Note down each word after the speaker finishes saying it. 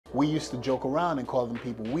we used to joke around and call them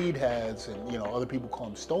people weed heads, and other people call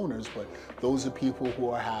them stoners, but those are people who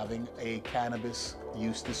are having a cannabis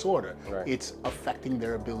use disorder. Right. It's affecting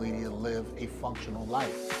their ability to live a functional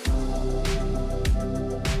life.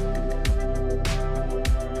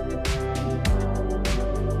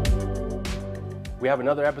 We have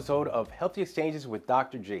another episode of Healthy Exchanges with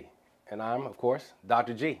Dr. G. And I'm, of course,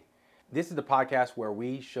 Dr. G. This is the podcast where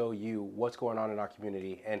we show you what's going on in our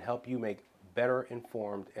community and help you make better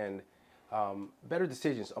informed and better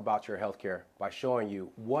decisions about your healthcare by showing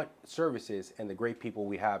you what services and the great people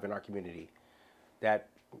we have in our community that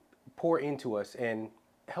pour into us and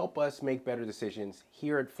help us make better decisions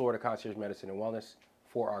here at Florida Concierge Medicine and Wellness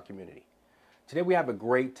for our community. Today we have a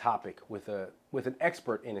great topic with an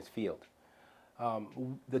expert in his field.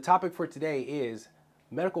 The topic for today is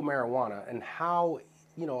medical marijuana and how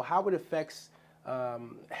it affects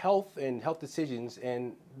health and health decisions,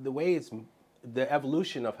 and the way it's the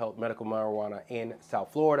evolution of medical marijuana in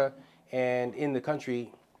South Florida and in the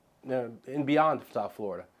country and beyond South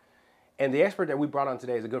Florida. And the expert that we brought on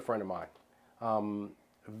today is a good friend of mine,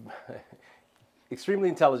 extremely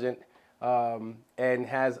intelligent, and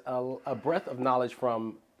has a breadth of knowledge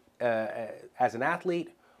from as an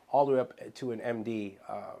athlete all the way up to an MD.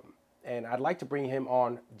 And I'd like to bring him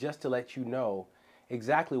on just to let you know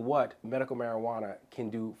exactly what medical marijuana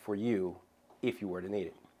can do for you if you were to need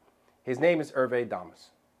it. His name is Herve Damas.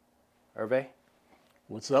 Herve?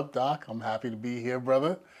 What's up, Doc? I'm happy to be here,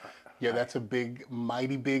 brother. Yeah, that's a big,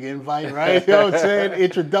 mighty big invite, right? You know what I'm saying?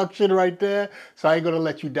 Introduction right there. So I ain't going to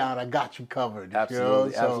let you down. I got you covered.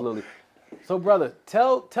 Absolutely, absolutely. So, brother,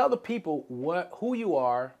 tell the people who you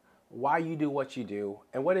are, why you do what you do,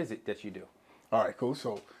 and what is it that you do? All right, cool.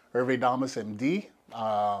 So, Herve Damas, MD,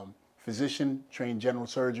 physician, trained general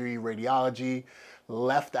surgery, radiology,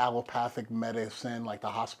 left allopathic medicine, like the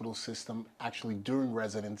hospital system, actually during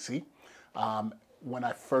residency, when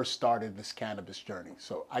I first started this cannabis journey.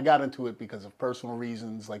 So I got into it because of personal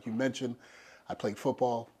reasons. Like you mentioned, I played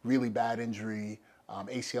football, really bad injury,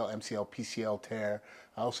 ACL, MCL, PCL tear.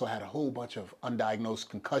 I also had a whole bunch of undiagnosed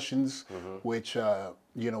concussions, which,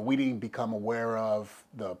 we didn't become aware of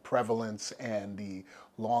the prevalence and the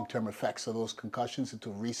long-term effects of those concussions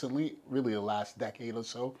until recently, really the last decade or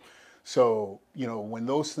so. So, when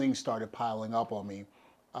those things started piling up on me,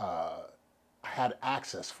 I had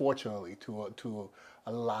access, fortunately, to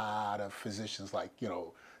a lot of physicians. Like,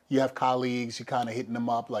 you have colleagues, you kind of hitting them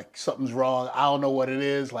up, like, something's wrong, I don't know what it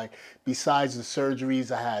is. Like, besides the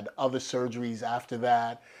surgeries, I had other surgeries after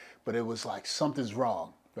that, but it was like, something's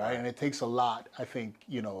wrong, right? And it takes a lot, I think,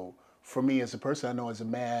 for me as a person, I know as a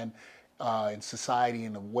man, in society,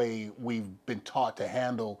 in the way we've been taught to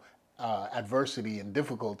handle adversity and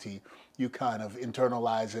difficulty, you kind of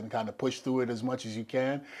internalize it and kind of push through it as much as you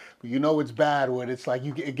can. But it's bad when it's like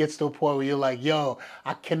it gets to a point where you're like, yo,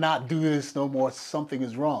 I cannot do this no more. Something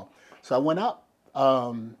is wrong. So I went out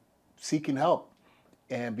seeking help.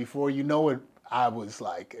 And before you know it, I was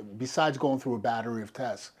like, besides going through a battery of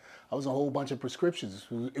tests, I was on a whole bunch of prescriptions.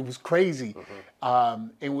 It was crazy.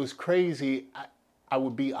 It was crazy. I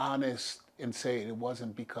would be honest and say it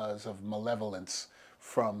wasn't because of malevolence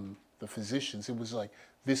from the physicians. It was like,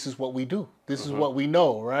 this is what we do. This is what we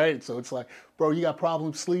know, right? So it's like, bro, you got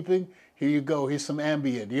problems sleeping? Here you go. Here's some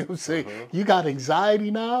Ambien. You know what I'm saying? You got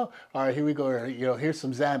anxiety now? All right, here we go. Here's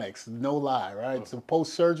some Xanax. No lie, right? So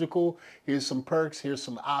post-surgical, here's some perks, here's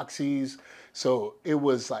some oxys. So it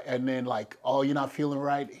was like, and then like, oh, you're not feeling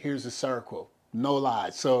right? Here's a Seroquel. No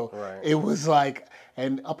lie. So it was like,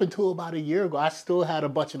 and up until about a year ago, I still had a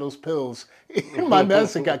bunch of those pills in my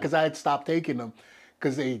medicine cabinet because I had stopped taking them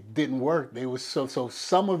because they didn't work. They were so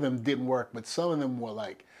some of them didn't work, but some of them were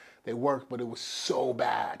like, they worked, but it was so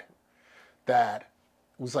bad that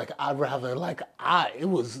it was like, I'd rather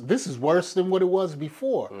this is worse than what it was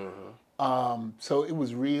before. So it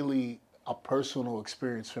was really a personal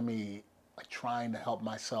experience for me, like trying to help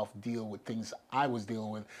myself deal with things I was dealing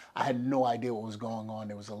with. I had no idea what was going on.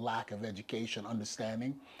 There was a lack of education,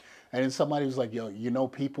 understanding. And then somebody was like, yo,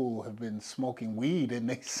 people have been smoking weed and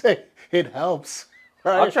they say it helps.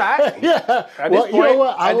 Right? I'll try. Yeah. Well, you know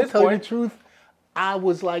what? I will tell you the truth. I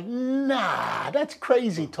was like, nah, that's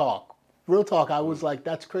crazy talk. Real talk. I was like,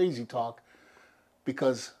 that's crazy talk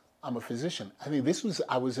because I'm a physician. I think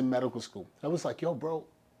I was in medical school. I was like, yo, bro,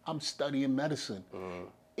 I'm studying medicine.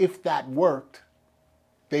 If that worked,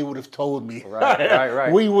 they would have told me.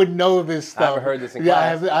 Right. We would know this stuff. I haven't heard this in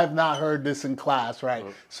class. Yeah, I've not heard this in class, right?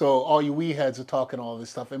 So all you weed heads are talking all this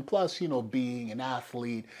stuff. And plus, being an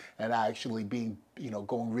athlete and actually being,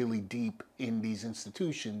 going really deep in these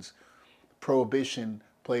institutions, prohibition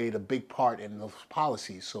played a big part in those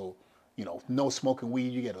policies. So, no smoking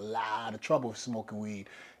weed. You get a lot of trouble with smoking weed.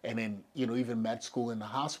 And then, even med school in the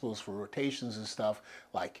hospitals for rotations and stuff,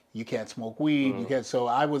 like you can't smoke weed. You can't. So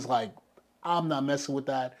I was like, I'm not messing with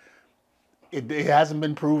that. It hasn't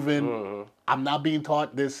been proven. I'm not being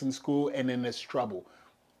taught this in school, and then there's trouble.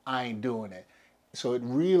 I ain't doing it. So it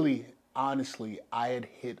really, honestly, I had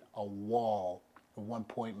hit a wall at one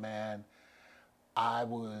point, man. I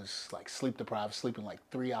was like sleep deprived, sleeping like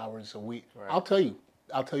 3 hours a week. Right. I'll tell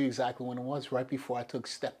you exactly when it was, right before I took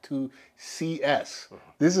step 2 CS.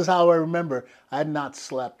 This is how I remember. I had not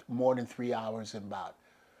slept more than 3 hours in about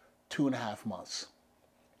 2.5 months.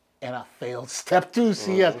 And I failed step 2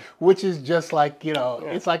 CS, which is just like,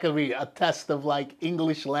 it's like a test of like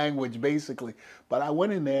English language, basically. But I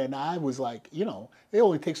went in there and I was like, it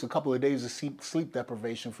only takes a couple of days of sleep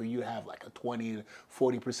deprivation for you to have like a 20 to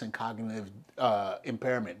 40% cognitive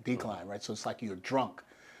impairment decline, right? So it's like you're drunk.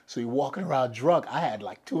 So you're walking around drunk. I had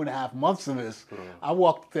like 2.5 months of this. I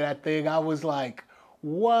walked to that thing. I was like,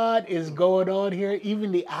 what is going on here?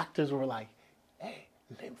 Even the actors were like, hey,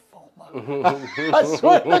 lymphoma. I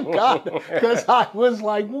swear to God, because I was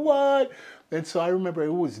like, what? And so I remember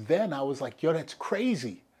it was then I was like, yo, that's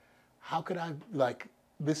crazy. How could I, like,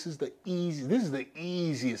 this is the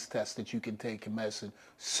easiest test that you can take in medicine.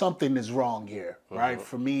 Something is wrong here, right?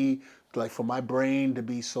 For me, like for my brain to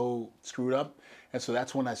be so screwed up. And so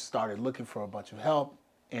that's when I started looking for a bunch of help.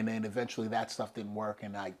 And then eventually that stuff didn't work.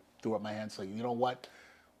 And I threw up my hands like, you know what?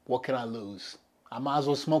 What can I lose? I might as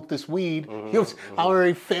well smoke this weed. I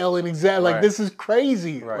already failed an exam. Like, this is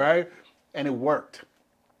crazy, right? And it worked.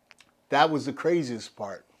 That was the craziest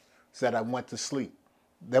part, is that I went to sleep.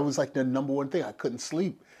 That was like the number one thing. I couldn't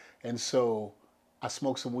sleep. And so I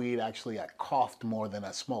smoked some weed. Actually, I coughed more than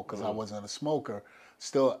I smoked because I wasn't a smoker.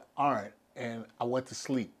 Still aren't. And I went to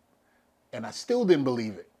sleep. And I still didn't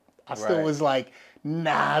believe it. I still was like,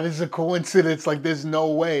 nah, this is a coincidence. Like, there's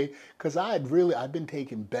no way. Because I'd been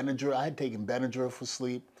taking Benadryl. I had taken Benadryl for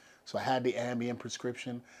sleep. So I had the Ambien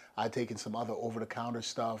prescription. I had taken some other over-the-counter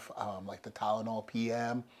stuff, like the Tylenol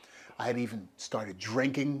PM. I had even started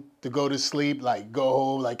drinking to go to sleep, like go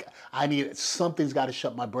home. Like, something's got to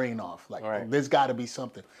shut my brain off. Like, there's got to be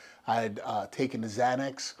something. I had taken the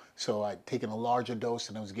Xanax, so I'd taken a larger dose,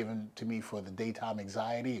 and it was given to me for the daytime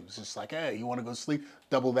anxiety. It was just like, hey, you want to go sleep?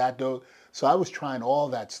 Double that dose. So I was trying all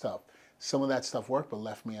that stuff. Some of that stuff worked, but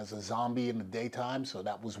left me as a zombie in the daytime, so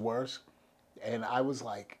that was worse. And I was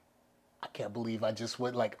like, I can't believe I just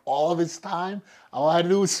went like all this time. All I had to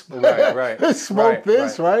do was smoke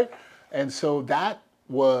this, right? And so that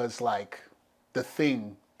was like the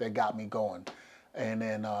thing that got me going. And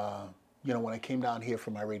then, when I came down here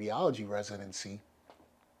for my radiology residency,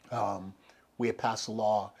 we had passed a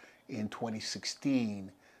law in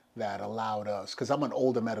 2016 that allowed us, because I'm an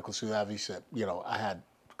older medical student, obviously, I had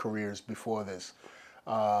careers before this.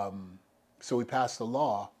 So we passed the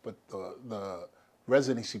law, but the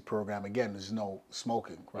residency program, again, there's no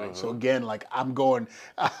smoking, right? So again, like I'm going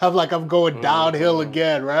downhill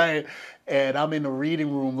again, right? And I'm in the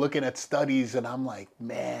reading room looking at studies, and I'm like,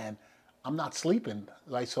 man, I'm not sleeping.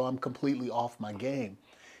 Like, so I'm completely off my game.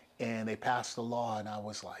 And they passed the law, and I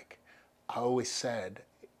was like, I always said,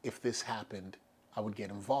 if this happened, I would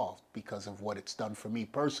get involved because of what it's done for me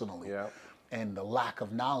personally. Yeah. And the lack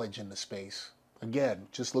of knowledge in the space. Again,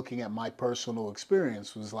 just looking at my personal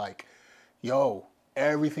experience was like, yo,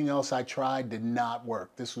 everything else I tried did not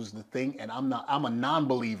work. This was the thing, and I'm a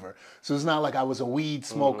non-believer. So it's not like I was a weed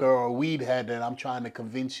smoker or a weed head and I'm trying to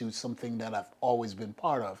convince you something that I've always been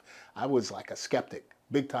part of. I was like a skeptic,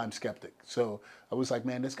 big time skeptic. So I was like,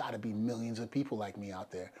 man, there's got to be millions of people like me out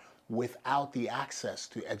there without the access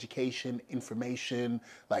to education, information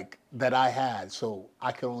like that I had. So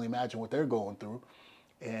I can only imagine what they're going through.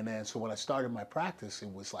 And then so when I started my practice,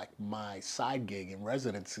 it was like my side gig in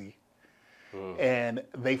residency. And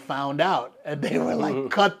they found out, and they were like,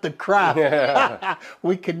 cut the crap. Yeah.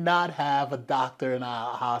 We cannot have a doctor in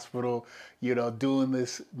our hospital, doing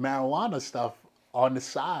this marijuana stuff on the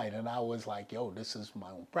side. And I was like, yo, this is my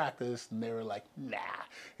own practice. And they were like, nah,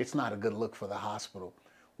 it's not a good look for the hospital.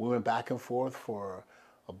 We went back and forth for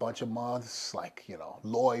a bunch of months, like,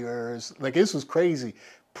 lawyers. Like, this was crazy.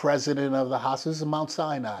 President of the hospital, this is Mount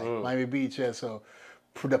Sinai, Miami Beach, yeah, so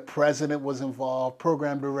the president was involved,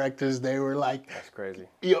 program directors, they were like... That's crazy.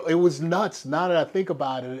 It was nuts, now that I think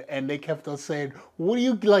about it, and they kept on saying, what do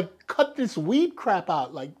you, like, cut this weed crap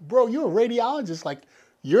out? Like, bro, you're a radiologist, like,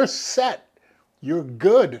 you're set, you're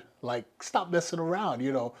good, like, stop messing around,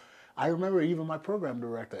 I remember even my program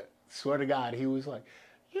director, swear to God, he was like,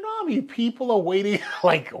 you know how many people are waiting,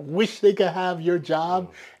 like, wish they could have your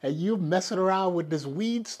job, and you're messing around with this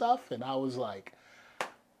weed stuff? And I was like,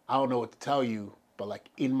 I don't know what to tell you, but like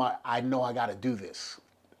I know I got to do this.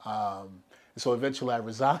 So eventually I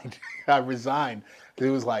resigned. I resigned. It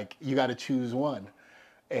was like, you got to choose one.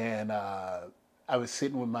 And I was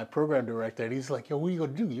sitting with my program director, and he's like, yo, what are you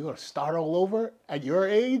going to do? You going to start all over at your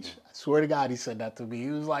age? I swear to God, he said that to me. He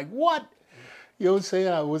was like, what? You know what I'm saying?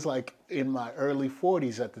 I was like in my early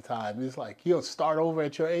 40s at the time. He's like, yo, start over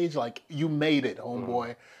at your age? Like, you made it,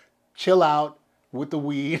 homeboy. Chill out with the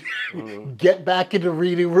weed. Get back in the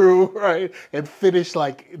reading room, right? And finish,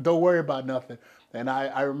 like, don't worry about nothing. And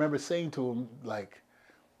I remember saying to him, like,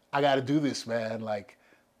 I got to do this, man. Like,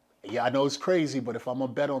 yeah, I know it's crazy, but if I'm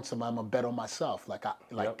gonna bet on somebody, I'm gonna bet on myself.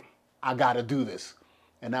 I got to do this,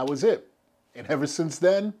 and that was it. And ever since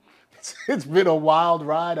then, it's been a wild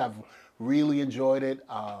ride. I've really enjoyed it.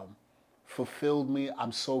 Fulfilled me.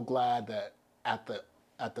 I'm so glad that at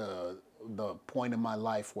the point in my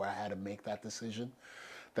life where I had to make that decision,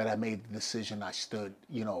 that I made the decision. I stood,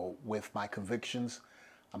 with my convictions.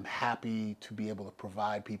 I'm happy to be able to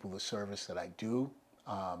provide people the service that I do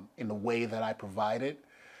in the way that I provide it,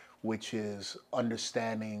 which is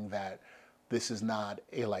understanding that this is not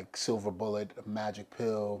a silver bullet, a magic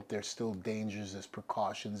pill. There's still dangers, there's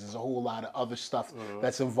precautions, there's a whole lot of other stuff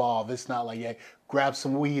that's involved. It's not like, yeah, grab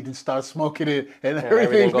some weed and start smoking it and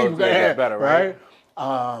everything goes better, right?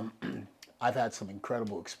 I've had some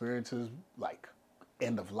incredible experiences, like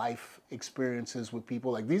end of life experiences with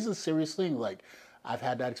people. Like, these are serious things. Like, I've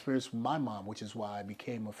had that experience with my mom, which is why I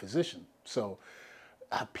became a physician. So,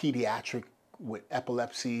 pediatric with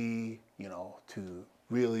epilepsy, to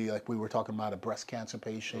really, like we were talking about, a breast cancer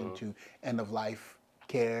patient, to end of life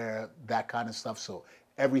care, that kind of stuff. So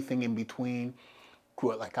everything in between.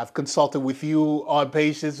 Like, I've consulted with you on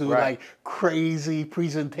patients who like crazy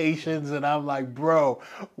presentations, and I'm like, bro,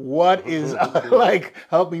 what is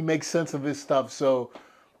help me make sense of this stuff. So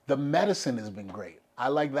the medicine has been great. I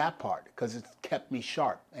like that part because it's kept me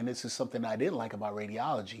sharp. And this is something I didn't like about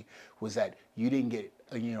radiology, was that you didn't get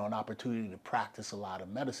an opportunity to practice a lot of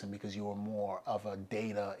medicine because you were more of a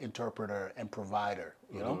data interpreter and provider,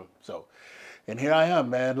 you know? So, and here I am,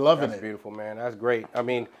 man, loving it. That's beautiful, man. That's great. I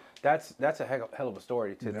mean, that's a hell of a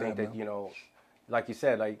story to think that, like you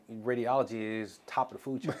said, like, radiology is top of the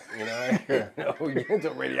food chain, you get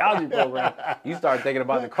into a radiology program, you start thinking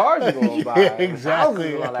about the cars you're going to buy,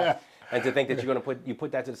 exactly, and all that. And to think that you're going to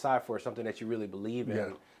put that to the side for something that you really believe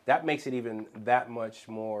in, that makes it even that much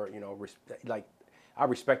more, I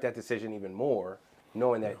respect that decision even more,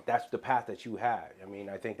 knowing that that's the path that you had. I mean,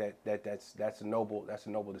 I think that's a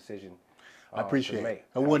noble decision. I appreciate it. It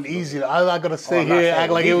Absolutely. wasn't easy. I'm not going to sit here and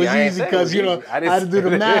act like it was easy because, I had to do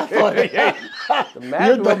the math on it.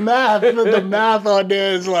 The math on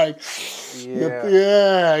there is like, what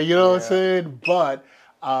I'm saying? But,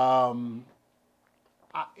 a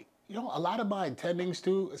lot of my attendings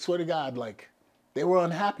too, I swear to God, like, they were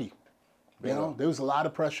unhappy. There was a lot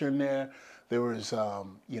of pressure in there. There was,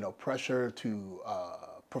 pressure to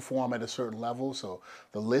perform at a certain level. So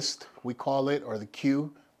the list, we call it, or the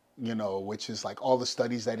queue, which is like all the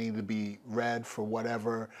studies that need to be read for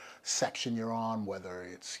whatever section you're on, whether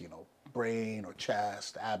it's, brain or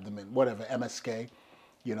chest, abdomen, whatever, MSK,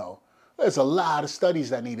 there's a lot of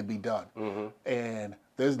studies that need to be done. And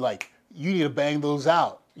there's you need to bang those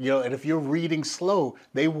out. And if you're reading slow,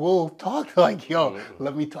 they will talk like,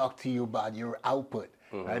 let me talk to you about your output.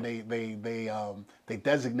 Right? They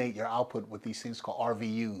designate your output with these things called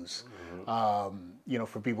RVUs.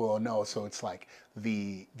 For people who don't know. So it's like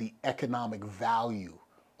the economic value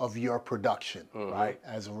of your production, right?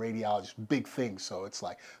 As a radiologist, big thing. So it's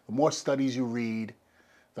like the more studies you read,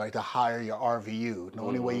 like, the higher your RVU. The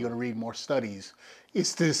only way you're going to read more studies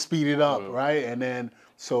is to speed it up, right? And then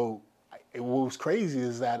what was crazy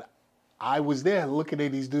is that I was there looking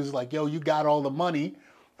at these dudes like, yo, you got all the money.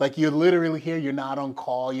 Like, you're literally here, you're not on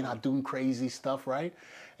call, you're not doing crazy stuff, right?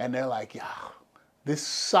 And they're like, yeah, this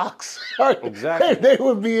sucks. Exactly. They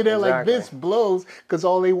would be there like, this blows, because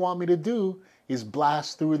all they want me to do is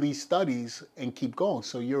blast through these studies and keep going.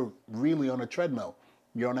 So you're really on a treadmill.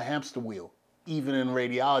 You're on a hamster wheel. Even in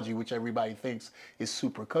radiology, which everybody thinks is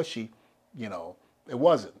super cushy, it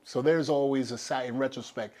wasn't. So there's always in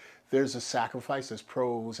retrospect, there's a sacrifice, there's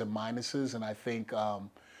pros and minuses. And I think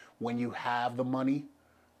when you have the money,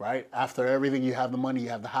 right? After everything, you have the money, you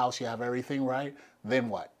have the house, you have everything, right? Then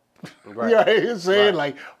what? Right. You're saying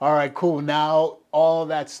like, all right, cool. Now all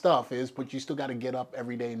that stuff is, but you still got to get up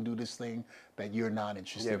every day and do this thing that you're not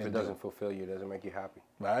interested in. Yeah, if it doesn't fulfill you, it doesn't make you happy.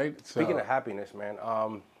 Right. Speaking of happiness, man,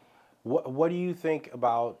 what do you think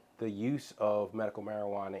about the use of medical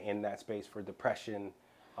marijuana in that space for depression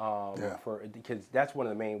Because that's one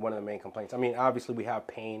of the main complaints. I mean, obviously we have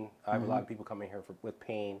pain. I have a lot of people come in here with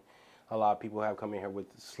pain. A lot of people have come in here with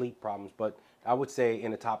sleep problems. But I would say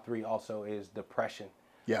in the top 3 also is depression.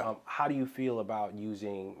 Yeah. How do you feel about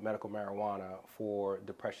using medical marijuana for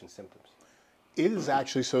depression symptoms? It is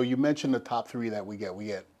actually, so you mentioned the top 3 that we get. We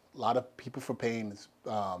get a lot of people for pain.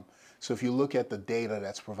 So if you look at the data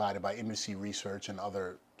that's provided by industry research and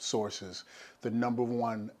other sources, the number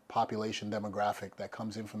 1 population demographic that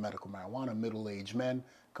comes in from medical marijuana, middle-aged men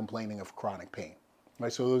complaining of chronic pain.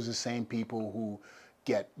 Right? So those are the same people who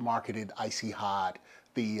get marketed icy hot,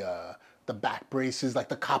 the back braces, like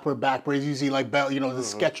the copper back braces you see, like the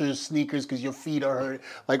Skechers sneakers because your feet are hurt.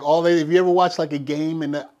 Like all that. If you ever watch like a game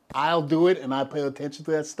and I'll do it and I pay attention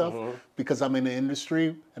to that stuff because I'm in the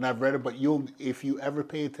industry and I've read it. But if you ever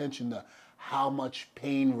pay attention to how much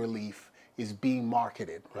pain relief is being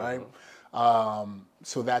marketed, right?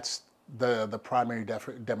 So that's the primary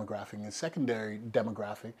demographic. And secondary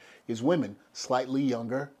demographic is women, slightly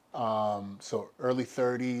younger, so early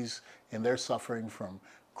 30s, and they're suffering from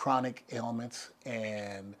chronic ailments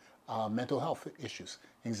and mental health issues,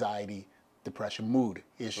 anxiety, depression, mood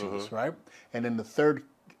issues, right? And then the third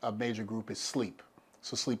major group is sleep.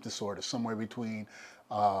 So sleep disorders, somewhere between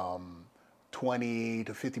 20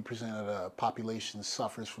 to 50% of the population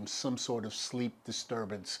suffers from some sort of sleep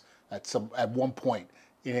disturbance at one point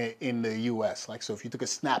in the U.S. Like, so if you took a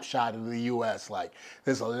snapshot of the U.S., like,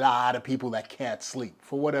 there's a lot of people that can't sleep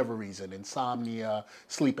for whatever reason: insomnia,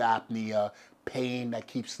 sleep apnea, pain that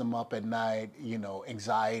keeps them up at night,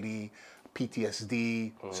 anxiety,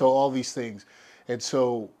 PTSD, so all these things. And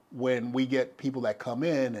so when we get people that come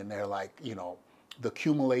in and they're like, the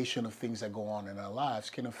accumulation of things that go on in their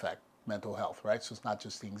lives can affect mental health, right? So it's not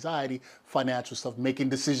just the anxiety, financial stuff, making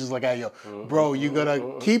decisions like, hey, bro, you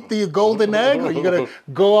gonna keep the golden egg or you gonna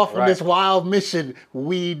go off on this wild mission,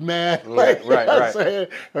 weed man? Right.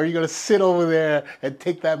 Or you gonna sit over there and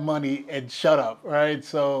take that money and shut up, right?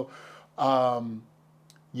 So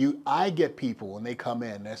I get people when they come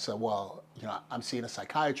in, they say, well, I'm seeing a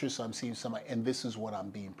psychiatrist, so I'm seeing somebody, and this is what I'm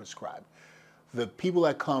being prescribed. The people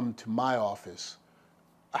that come to my office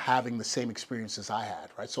are having the same experiences I had,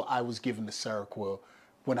 right? So I was given the Seroquel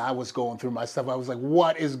when I was going through my stuff. I was like,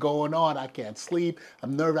 what is going on? I can't sleep.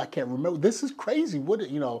 I'm nervous. I can't remember. This is crazy.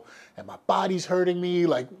 And my body's hurting me.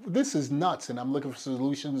 Like, this is nuts. And I'm looking for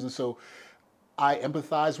solutions. And so I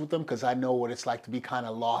empathize with them because I know what it's like to be kind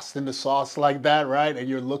of lost in the sauce like that, right? And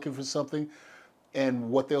you're looking for something. And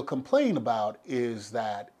what they'll complain about is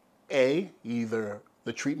that, either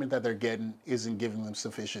the treatment that they're getting isn't giving them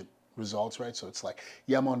sufficient results, right? So it's like,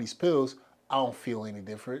 yeah, I'm on these pills, I don't feel any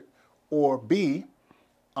different. Or B,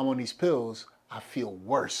 I'm on these pills, I feel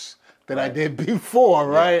worse than I did before,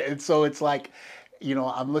 right? And so it's like,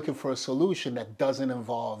 I'm looking for a solution that doesn't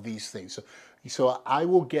involve these things. So I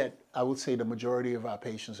would say the majority of our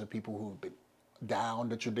patients are people who've been down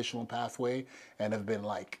the traditional pathway and have been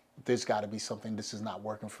like, there's got to be something, this is not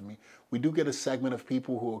working for me. We do get a segment of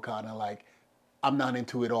people who are kind of like, I'm not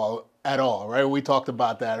into it all at all, right? We talked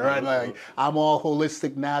about that, right? Like, I'm all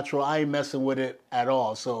holistic, natural. I ain't messing with it at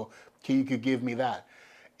all. So you could give me that.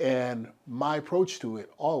 And my approach to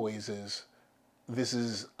it always is,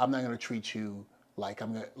 I'm not going to treat you like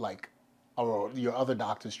or your other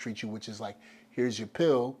doctors treat you, which is like, here's your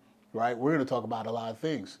pill, right? We're going to talk about a lot of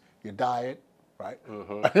things. Your diet, right?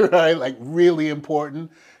 Right? Like, really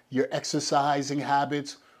important. Your exercising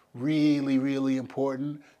habits, really, really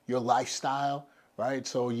important. Your lifestyle, right?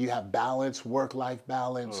 So you have balance, work-life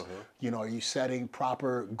balance. Are you setting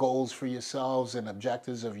proper goals for yourselves and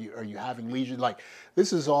objectives? Are you having leisure? Like,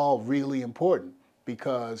 this is all really important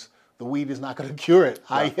because the weed is not going to cure it.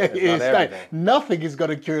 Nothing is going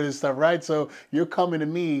to cure this stuff, right? So you're coming to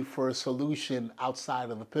me for a solution outside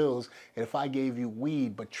of the pills. And if I gave you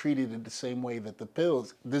weed but treated it the same way that the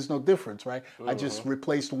pills, there's no difference, right? I just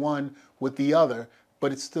replaced one with the other,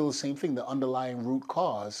 but it's still the same thing. The underlying root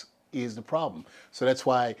cause is the problem. So that's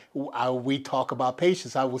why we talk about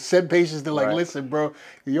patients. I will send patients to listen, bro,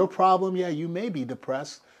 your problem, you may be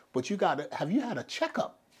depressed, but have you had a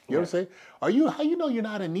checkup? You know what I'm saying? How you know you're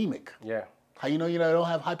not anemic? Yeah. How you know you don't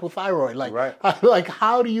have hypothyroid? Like,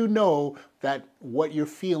 how do you know that what you're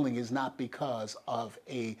feeling is not because of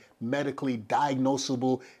a medically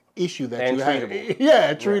diagnosable issue that you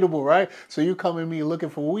have? Treatable, right? So you come at me looking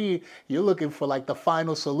for weed, you're looking for like the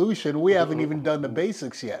final solution. We haven't even done the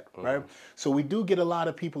basics yet, right? So we do get a lot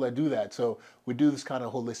of people that do that. So we do this kind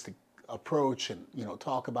of holistic approach and,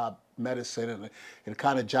 talk about medicine, and it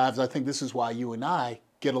kind of jives. I think this is why you and I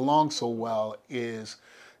get along so well, is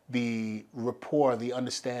the rapport, the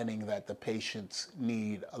understanding that the patients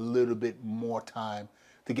need a little bit more time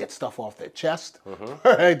to get stuff off their chest,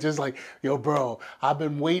 right? Just like, yo, bro, I've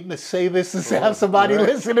been waiting to say this to have somebody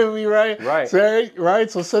listen to me, right? Right. So, right?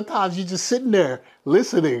 So sometimes you're just sitting there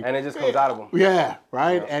listening. And it just comes out of them. Yeah,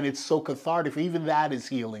 right? And it's so cathartic. Even that is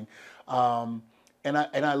healing. And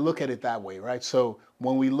I look at it that way, right? So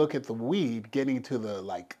when we look at the weed, getting to the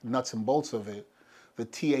like nuts and bolts of it, the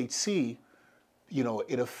THC, you know,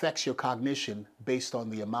 it affects your cognition based on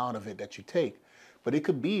the amount of it that you take. But it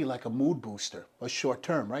could be like a mood booster, a short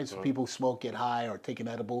term, right? So people smoke, get high, or take an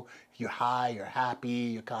edible. You're high, you're happy,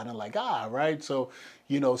 you're kind of like, right? So,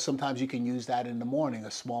 you know, sometimes you can use that in the morning,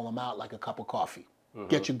 a small amount, like a cup of coffee.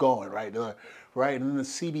 Get you going, right? Right? And then the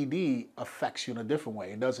CBD affects you in a different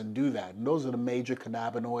way. It doesn't do that. And those are the major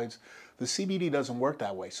cannabinoids. The CBD doesn't work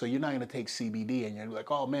that way. So you're not going to take CBD and you're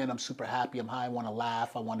like, oh man, I'm super happy, I'm high, I want to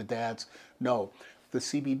laugh, I want to dance. No, the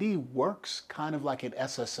CBD works kind of like an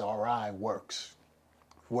SSRI works,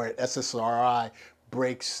 where SSRI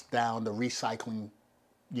breaks down the recycling,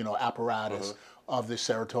 you know, apparatus of the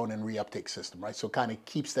serotonin reuptake system, right? So it kind of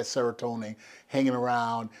keeps that serotonin hanging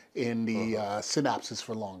around in the synapses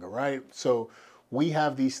for longer, right? So we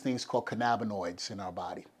have these things called cannabinoids in our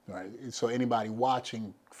body, right? So anybody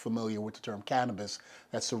watching familiar with the term cannabis,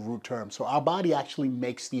 that's the root term. So our body actually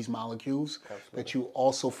makes these molecules that you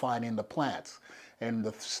also find in the plants. And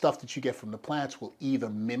the stuff that you get from the plants will either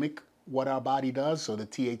mimic what our body does. So the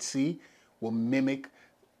THC will mimic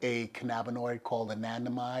a cannabinoid called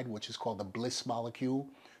anandamide, which is called the bliss molecule.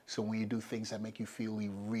 So when you do things that make you feel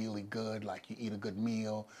really good, like you eat a good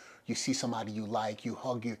meal, you see somebody you like, you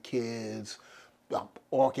hug your kids,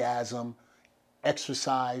 orgasm,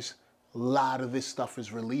 exercise, a lot of this stuff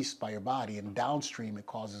is released by your body, and downstream it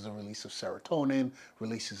causes a release of serotonin,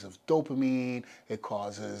 releases of dopamine, it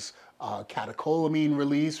causes catecholamine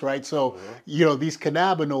release, right? So, you know, these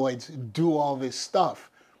cannabinoids do all this stuff.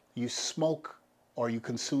 You smoke or you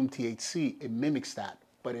consume THC, it mimics that,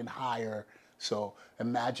 but in higher. So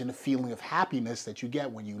imagine the feeling of happiness that you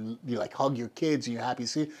get when you like hug your kids and you're happy to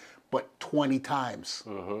see, but 20 times.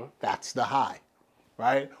 That's the high,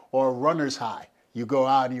 right? Or a runner's high. You go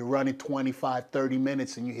out and you're running 25, 30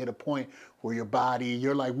 minutes and you hit a point where your body,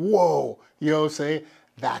 you're like, whoa, you know what I'm saying?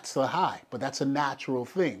 That's the high, but that's a natural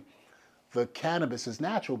thing. The cannabis is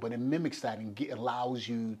natural, but it mimics that and allows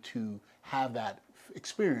you to have that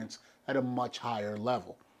experience at a much higher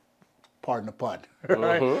level. Pardon the pun,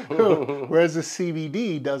 right? Whereas the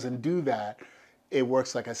CBD doesn't do that. It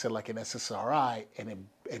works, like I said, like an SSRI, and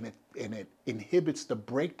it inhibits the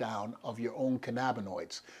breakdown of your own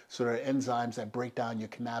cannabinoids. So there are enzymes that break down your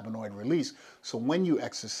cannabinoid release. So when you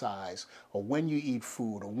exercise, or when you eat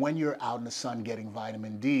food, or when you're out in the sun getting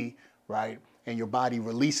vitamin D, right, and your body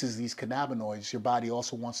releases these cannabinoids, your body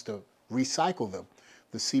also wants to recycle them.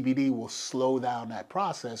 The CBD will slow down that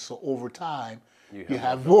process, so over time, you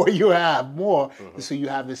have more. So you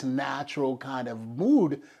have this natural kind of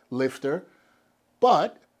mood lifter,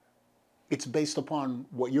 but it's based upon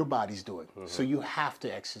what your body's doing. So you have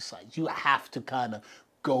to exercise. You have to kind of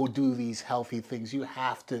go do these healthy things. You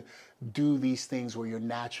have to do these things where you're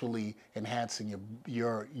naturally enhancing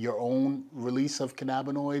your own release of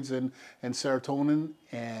cannabinoids and serotonin,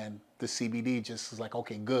 and the CBD just is like,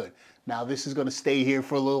 okay, good. Now this is going to stay here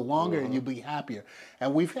for a little longer and you'll be happier.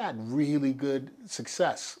 And we've had really good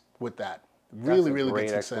success with that. Really good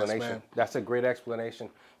success, man. That's a great explanation.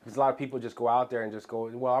 Because a lot of people just go out there and just go,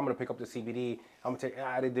 well, I'm going to pick up the CBD. I'm going to take,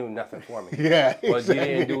 it didn't do nothing for me. But you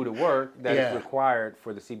didn't do the work that is required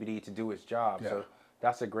for the CBD to do its job. So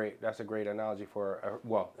that's a great analogy for,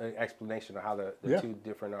 an explanation of how the two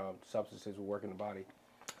different substances will work in the body.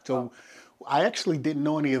 So I actually didn't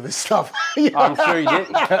know any of this stuff. I'm sure you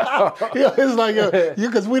didn't. It's like,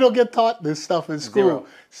 because we don't get taught this stuff in school.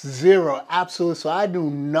 Zero, absolutely. So I knew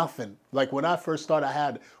nothing. Like when I first started, I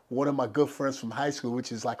had one of my good friends from high school,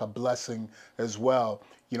 which is like a blessing as well.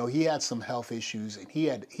 You know, he had some health issues, and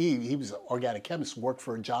he was an organic chemist, worked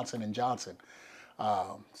for Johnson & Johnson.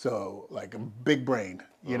 So like a big brain,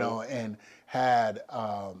 you know, and had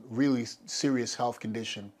really serious health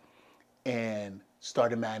condition, and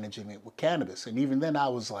started managing it with cannabis. And even then I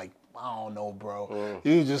was like, I don't know, bro.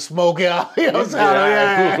 You just smoke it out. You know what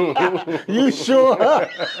I'm saying? You sure?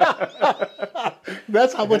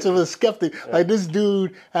 That's how much of a skeptic. Like this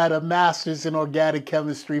dude had a master's in organic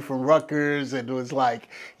chemistry from Rutgers, and was like,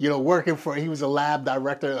 you know, working for, he was a lab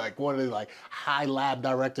director, like one of the like high lab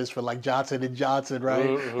directors for like Johnson & Johnson, right?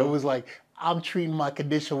 It was like, I'm treating my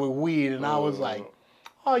condition with weed, and I was like,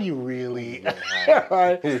 are you really? Yeah.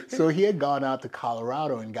 Right? So he had gone out to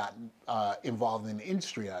Colorado and gotten involved in the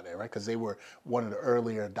industry out there, right? Because they were one of the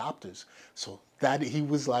earlier adopters. So that he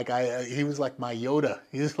was like he was like my Yoda.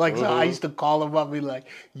 He was like, so I used to call him up and be like,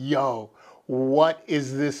 yo, what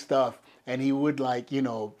is this stuff? And he would like, you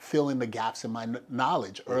know, fill in the gaps in my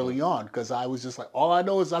knowledge early on, because I was just like, all I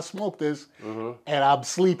know is I smoke this and I'm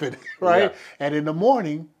sleeping, right? Yeah. And in the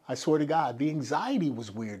morning, I swear to God, the anxiety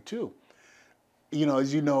was weird too. You know,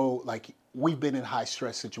 as you know, like we've been in high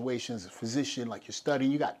stress situations, a physician, like you're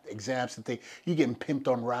studying, you got exams to take, you getting pimped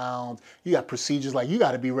on rounds, you got procedures, like you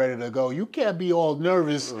got to be ready to go. You can't be all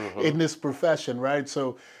nervous in this profession, right?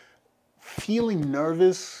 So feeling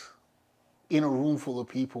nervous in a room full of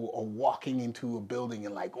people or walking into a building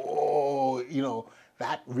and like, oh, you know,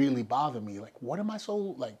 that really bothered me. Like, what am I so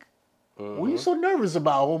like, what are you so nervous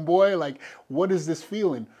about, homeboy? Like, what is this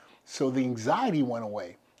feeling? So the anxiety went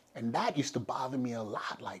away. And that used to bother me a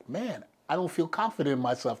lot. Like, man, I don't feel confident in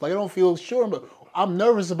myself. Like, I don't feel sure, but I'm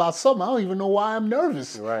nervous about something. I don't even know why I'm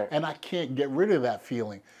nervous. Right. And I can't get rid of that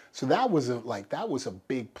feeling. So that was a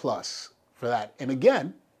big plus for that. And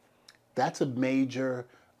again, that's a major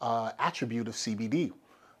attribute of CBD.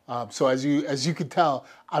 So as you can tell,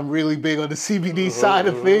 I'm really big on the CBD side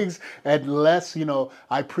of things, and less, you know,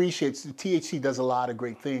 I appreciate THC does a lot of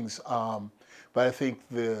great things, but I think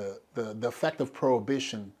the effect of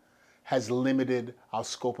prohibition has limited our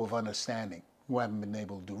scope of understanding. We haven't been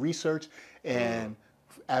able to do research, and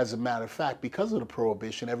as a matter of fact, because of the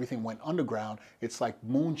prohibition, everything went underground. It's like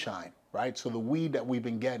moonshine, right? So the weed that we've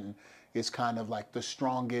been getting is kind of like the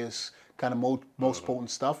strongest, kind of most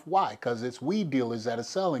potent stuff. Why? Because it's weed dealers that are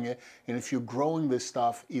selling it, and if you're growing this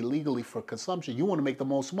stuff illegally for consumption, you want to make the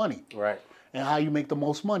most money. Right. And how you make the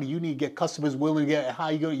most money? You need to get customers willing to get. How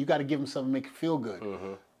you got to give them something to make you feel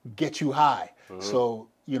good, get you high. So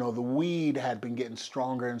you know the weed had been getting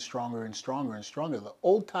stronger and stronger and stronger and stronger. The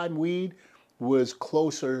old time weed was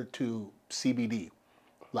closer to CBD,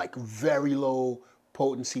 like very low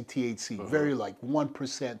potency THC, very like 1%,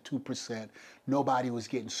 2%. Nobody was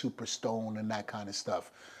getting super stoned and that kind of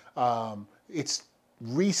stuff. It's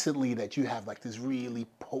recently that you have like this really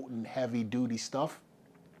potent, heavy duty stuff,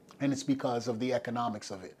 and it's because of the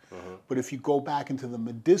economics of it. But if you go back into the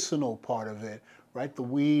medicinal part of it, right, the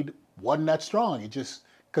weed wasn't that strong. It just,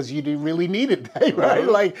 because you didn't really need it, right?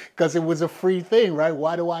 Like, because it was a free thing, right?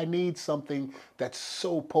 Why do I need something that's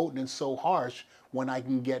so potent and so harsh when I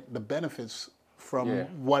can get the benefits from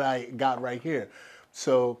what I got right here?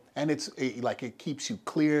 So, and it keeps you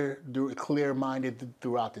clear-minded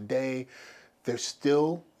throughout the day. There's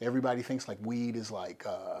still, everybody thinks like weed is like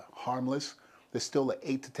harmless. There's still an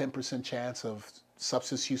 8 to 10% chance of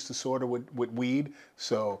substance use disorder with weed.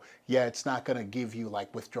 So yeah, it's not gonna give you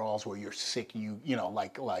like withdrawals where you're sick, you know,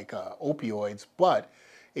 like opioids, but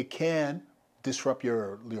it can disrupt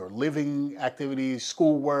your living activities,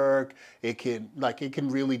 schoolwork. It can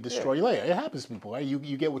really destroy your life. It happens to people, right? You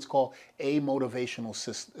get what's called amotivational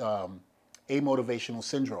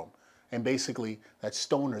syndrome, and basically that's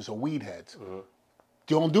stoners or weed heads.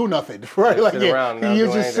 You don't do nothing, right? You like sit around, you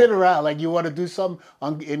just sit around, like you want to do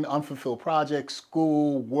something in unfulfilled projects,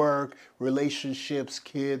 school, work, relationships,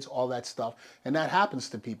 kids, all that stuff, and that happens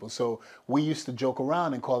to people. So we used to joke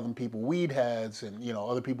around and call them people weed heads, and you know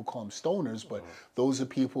other people call them stoners, but those are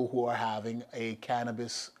people who are having a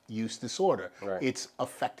cannabis use disorder. Right. It's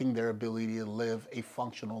affecting their ability to live a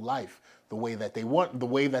functional life the way that they want, the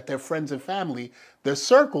way that their friends and family, their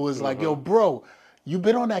circle is like, yo, bro, you've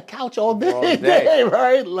been on that couch all day,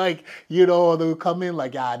 right? Like, you know, they'll come in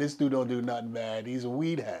like, this dude don't do nothing bad. He's a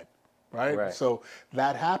weed head, right? So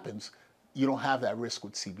that happens. You don't have that risk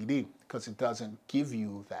with CBD because it doesn't give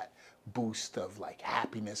you that boost of like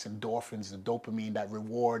happiness, endorphins, the dopamine, that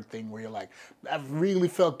reward thing where you're like, that really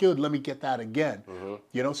felt good. Let me get that again.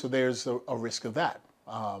 You know, so there's a risk of that.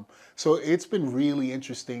 So it's been really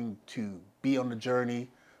interesting to be on the journey,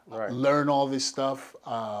 learn all this stuff.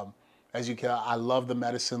 As you can, I love the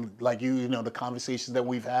medicine, like you know, the conversations that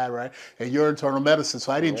we've had, right? And you're internal medicine,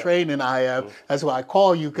 so I didn't train in IM. That's why I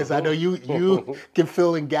call you, because I know you can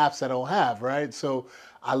fill in gaps I don't have, right? So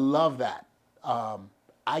I love that.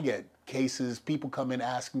 I get cases, people come in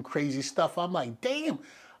asking crazy stuff. I'm like, damn,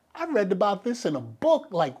 I read about this in a book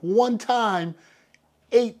like one time,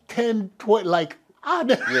 8, 10, 20, like,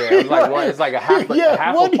 it was like it's like a half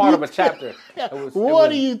a part of a chapter.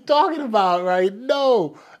 What are you talking about, right?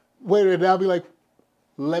 No. Wait a minute, I'll be like,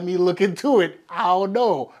 let me look into it. I don't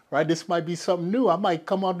know, right? This might be something new. I might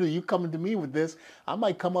come up to you coming to me with this. I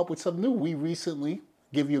might come up with something new. We recently,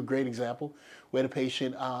 give you a great example, we had a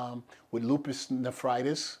patient with lupus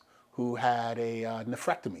nephritis who had a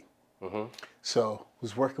nephrectomy, So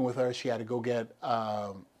was working with her. She had to go get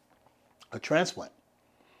a transplant.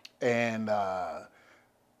 And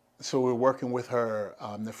so we're working with her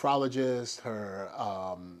nephrologist, her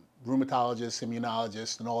rheumatologist,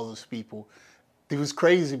 immunologist, and all those people. It was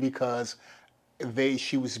crazy because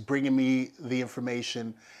she was bringing me the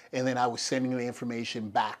information, and then I was sending the information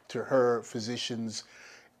back to her physicians.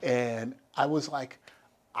 And I was like,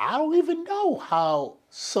 I don't even know how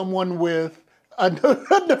someone with a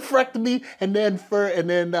nephrectomy and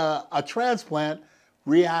then a transplant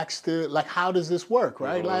reacts to, like, how does this work,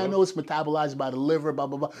 right? Like, I know it's metabolized by the liver, blah,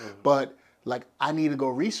 blah, blah, but like, I need to go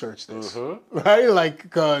research this, right? Like,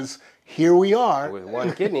 because here we are. With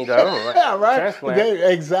one kidney, though, right? Yeah, right.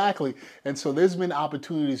 Transplant. Exactly. And so there's been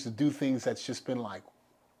opportunities to do things that's just been like,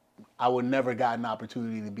 I would never got an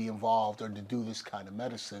opportunity to be involved or to do this kind of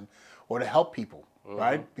medicine or to help people,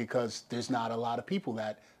 right? Because there's not a lot of people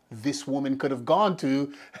that this woman could have gone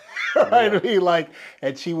to, right? I mean, like,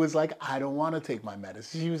 and she was like, I don't want to take my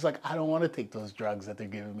medicine. She was like, I don't want to take those drugs that they're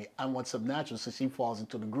giving me. I want some natural. So she falls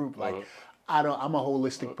into the group. Like, I'm a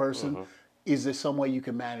holistic person. Is there some way you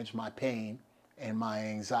can manage my pain and my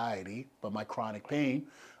anxiety, but my chronic pain,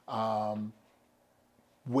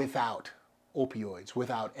 without opioids,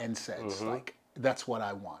 without NSAIDs? Like, that's what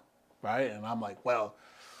I want, right? And I'm like, well,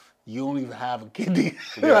 you don't even have a kidney.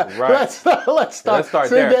 Yeah, right. Let's start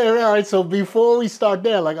there. All right. So before we start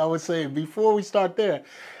there, like I was saying, before we start there,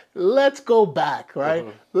 let's go back, right?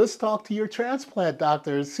 Let's talk to your transplant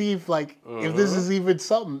doctor and see if, like, if this is even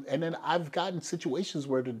something. And then I've gotten situations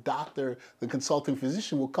where the doctor, the consulting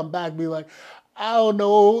physician, will come back and be like, I don't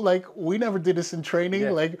know, like, we never did this in training.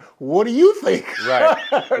 Yeah. Like, what do you think? Right.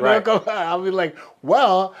 Right. I'll be like,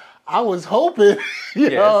 well, I was hoping,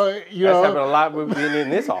 you know. That's happened a lot with being in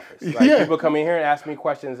this office. Like, people come in here and ask me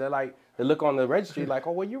questions. They're like, they look on the registry like,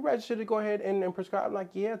 oh, well, you're registered to go ahead and prescribe. I'm like,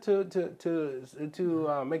 yeah, to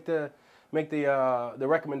make the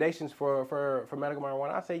recommendations for medical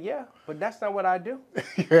marijuana. I say, yeah, but that's not what I do.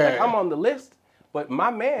 Like, I'm on the list, but my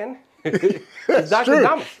man is Dr.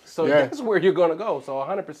 Damas. So that's where you're going to go. So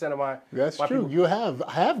 100% of my That's my true. people,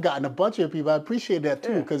 I have gotten a bunch of people. I appreciate that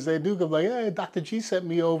too, because they do come like, hey, Dr. G sent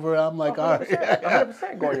me over. I'm like, all right.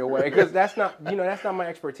 100% going your way, because that's not my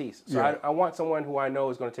expertise. So I want someone who I know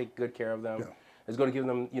is going to take good care of them, is going to give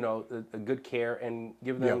them a good care and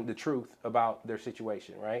give them the truth about their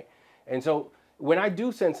situation, right? And so when I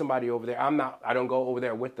do send somebody over there, I don't go over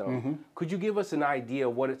there with them. Could you give us an idea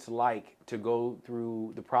of what it's like to go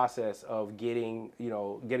through the process of getting the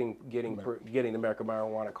medical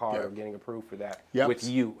marijuana card or getting approved for that with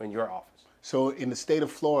you in your office? So in the state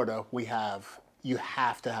of Florida, you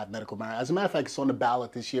have to have medical marijuana. As a matter of fact, it's on the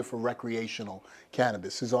ballot this year for recreational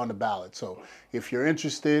cannabis. It's on the ballot. So if you're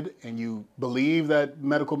interested and you believe that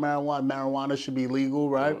medical marijuana should be legal,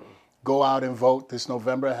 right? Go out and vote this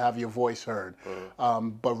November, have your voice heard.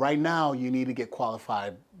 But right now, you need to get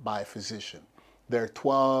qualified by a physician. There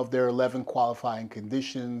are 11 qualifying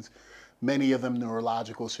conditions, many of them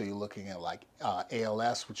neurological. So you're looking at like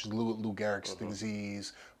ALS, which is Lou Gehrig's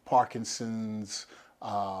disease, Parkinson's,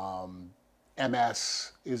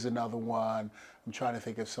 MS is another one. I'm trying to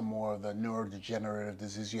think of some more of the neurodegenerative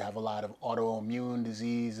disease. You have a lot of autoimmune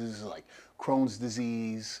diseases like Crohn's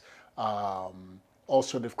disease,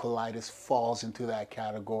 ulcerative colitis falls into that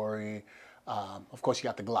category. Of course, you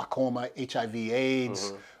got the glaucoma, HIV,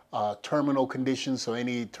 AIDS, terminal conditions, so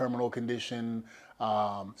any terminal condition.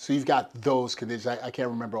 So you've got those conditions. I can't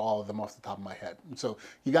remember all of them off the top of my head. So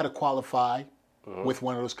you got to qualify with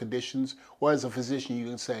one of those conditions, or as a physician, you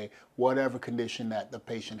can say whatever condition that the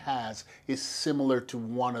patient has is similar to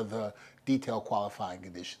one of the detailed qualifying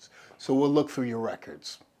conditions. So we'll look through your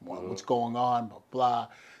records, what's going on, blah, blah.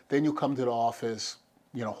 Then you come to the office.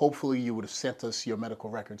 Hopefully you would have sent us your medical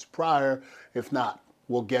records prior. If not,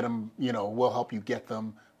 we'll get them, we'll help you get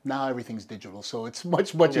them. Now everything's digital, so it's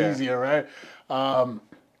much easier, right?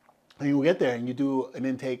 And you get there and you do an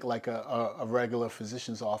intake like a regular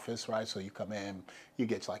physician's office, right? So you come in, you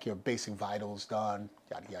get like your basic vitals done,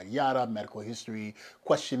 yada, yada, yada, medical history,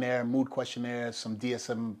 questionnaire, mood questionnaire, some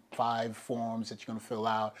DSM-5 forms that you're gonna fill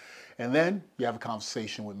out. And then you have a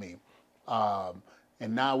conversation with me.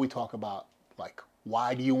 And now we talk about like,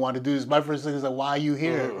 why do you want to do this? My first thing is like, why are you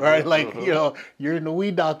here, right? Like, you're in the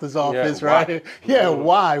weed doctor's office, right?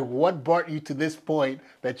 Why? What brought you to this point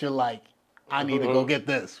that you're like, I need to go get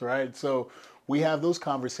this, right? So we have those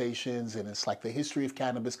conversations, and it's like the history of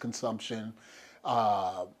cannabis consumption,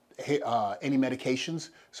 any medications.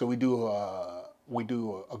 So we do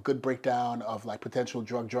a good breakdown of like potential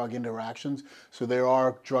drug-drug interactions. So there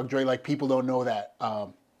are drug, like people don't know that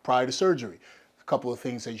prior to surgery, a couple of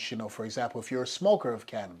things that you should know. For example, if you're a smoker of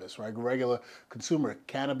cannabis, right, a regular consumer,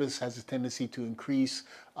 cannabis has a tendency to increase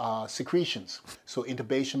secretions. So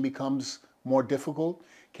intubation becomes more difficult.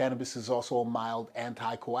 Cannabis is also a mild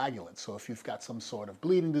anticoagulant. So if you've got some sort of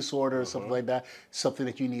bleeding disorder or something like that, something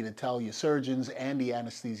that you need to tell your surgeons and the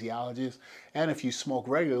anesthesiologist. And if you smoke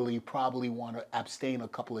regularly, you probably want to abstain a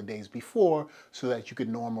couple of days before so that you can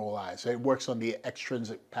normalize. It works on the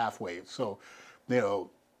extrinsic pathway. So, you know,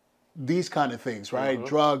 these kind of things, right?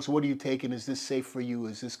 Drugs, what are you taking? Is this safe for you?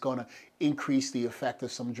 Is this going to increase the effect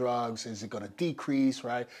of some drugs? Is it going to decrease,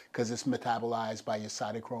 right? Because it's metabolized by your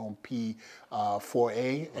cytochrome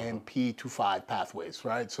P4A and P25 pathways,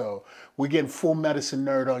 right? So we're getting full medicine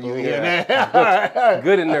nerd on you here.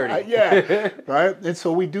 Good and nerdy. Yeah, right? And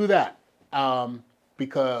so we do that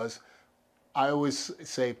because I always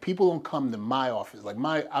say people don't come to my office. Like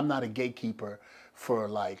I'm not a gatekeeper for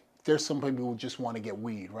like, there's some people who just want to get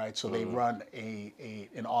weed, right? So they run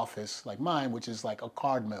an office like mine, which is like a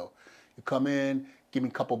card mill. You come in, give me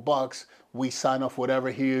a couple bucks, we sign off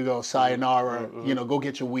whatever, here you go, sayonara, you know, go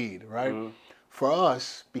get your weed, right? For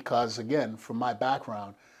us, because again, from my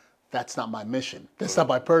background, that's not my mission. That's not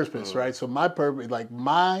my purpose, right? So my purpose, like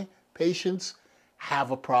my patients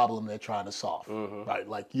have a problem they're trying to solve, right?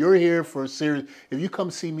 Like you're here for serious, if you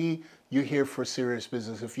come see me, you're here for serious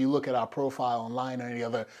business. If you look at our profile online or any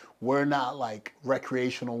other, we're not like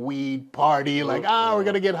recreational weed party, like, we're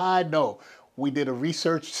gonna get high. No, we did a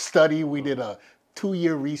research study. We did a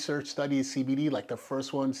 2-year research study of CBD, like the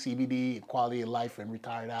first one, CBD, quality of life and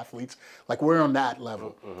retired athletes. Like we're on that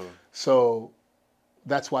level. So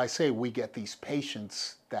that's why I say we get these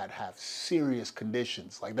patients that have serious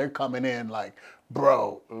conditions. Like they're coming in like,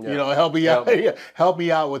 bro, you know, help me out, help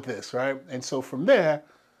me out with this, right? And so from there,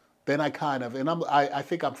 then I kind of, and I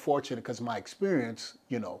think I'm fortunate because of my experience,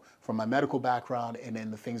 you know, from my medical background and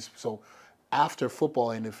then the things. So after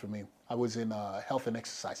football ended for me, I was in health and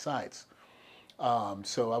exercise science.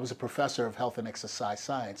 So I was a professor of health and exercise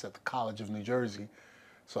science at the College of New Jersey.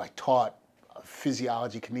 So I taught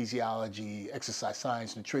physiology, kinesiology, exercise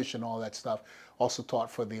science, nutrition, all that stuff. Also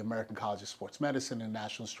taught for the American College of Sports Medicine and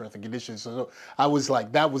National Strength and Conditioning. So I was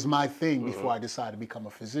like, that was my thing before I decided to become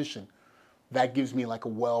a physician. That gives me like a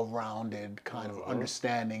well-rounded kind of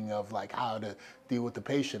understanding of like how to deal with the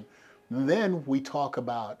patient. And then we talk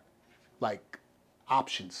about like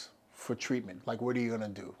options for treatment. Like what are you gonna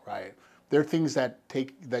do, right? There are things that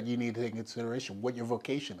you need to take into consideration. What your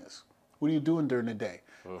vocation is. What are you doing during the day,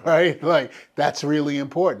 right? Like that's really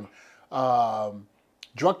important.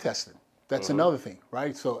 Drug testing. That's another thing,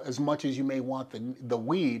 right? So as much as you may want the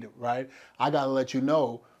weed, right? I gotta let you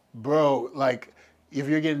know, bro, like, if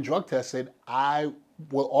you're getting drug tested, I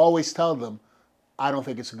will always tell them, I don't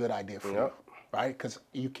think it's a good idea for you, right? Because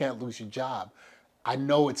you can't lose your job. I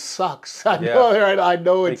know it sucks. I know, right? I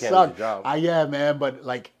know it sucks. Yeah, man, but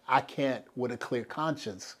like I can't with a clear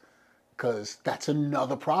conscience because that's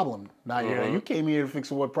another problem. Now you came here to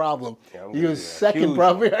fix what problem? Your second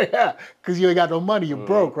problem, because you ain't got no money. You're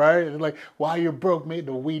broke, right? And like, why you're broke, mate?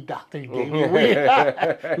 The weed doctor gave me weed.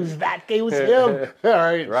 Who's that? It was him. All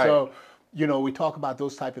right. So, you know, we talk about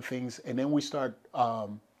those type of things, and then we start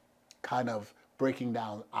kind of breaking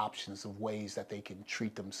down options of ways that they can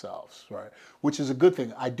treat themselves, right? Which is a good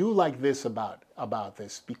thing. I do like this about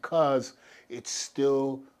this because it's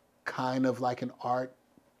still kind of like an art,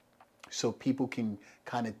 so people can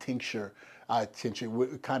kind of tincture,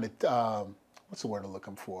 kind of what's the word I'm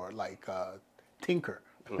looking for? Like tinker.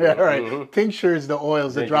 Yeah, right. Tincture is the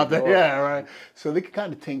oils that drop there. Yeah, right. So they can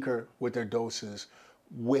kind of tinker with their doses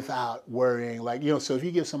without worrying, like, you know, so if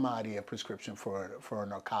you give somebody a prescription for a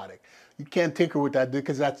narcotic, you can't tinker with that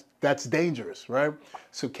because that's dangerous, right?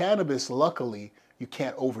 So cannabis, luckily, you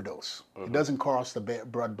can't overdose. It doesn't cross the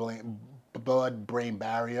blood-brain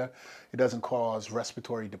barrier. It doesn't cause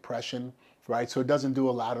respiratory depression, right? So it doesn't do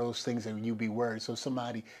a lot of those things that you'd be worried. So if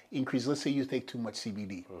somebody increases, let's say you take too much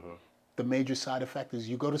CBD. The major side effect is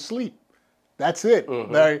you go to sleep. That's it,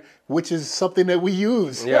 right? Which is something that we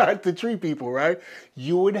use right, to treat people, right?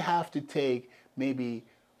 You would have to take maybe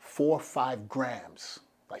 4 or 5 grams,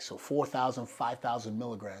 like so 4,000, 5,000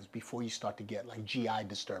 milligrams before you start to get like GI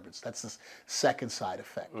disturbance. That's the second side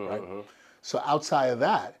effect, right? So outside of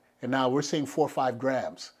that, and now we're saying 4 or 5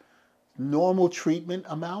 grams. Normal treatment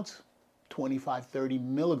amounts, 25, 30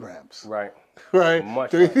 milligrams. Right. Right?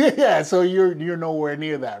 Much yeah, so you're nowhere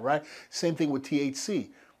near that, right? Same thing with THC.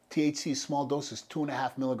 THC, small doses,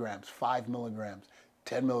 2.5 milligrams, 5 milligrams,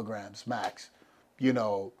 10 milligrams max. You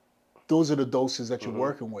know, those are the doses that you're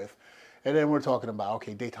working with. And then we're talking about,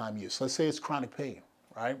 okay, daytime use. Let's say it's chronic pain,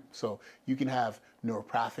 right? So you can have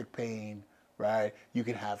neuropathic pain, right? You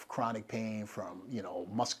can have chronic pain from,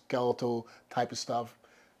 musculoskeletal type of stuff.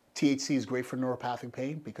 THC is great for neuropathic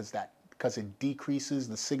pain because it decreases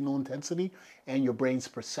the signal intensity and your brain's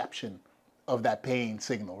perception of that pain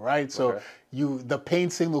signal, right? So the pain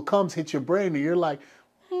signal hits your brain, and you're like,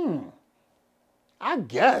 I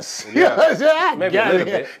guess. Yeah. I Maybe guess. a little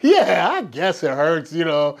bit. Yeah, I guess it hurts,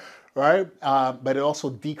 right? But it also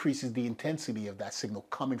decreases the intensity of that signal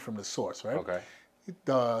coming from the source, right? Okay.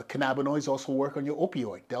 The cannabinoids also work on your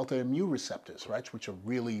opioid, delta mu receptors, right? Which are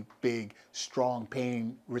really big, strong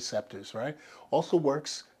pain receptors, right? Also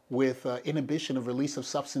works with inhibition of release of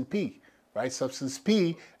substance P, right? Substance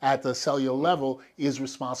P at the cellular level is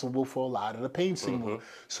responsible for a lot of the pain signal.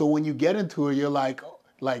 So when you get into it, you're like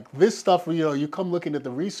this stuff, you come looking at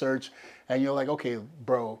the research and you're like, okay,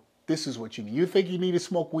 bro, this is what you need. You think you need to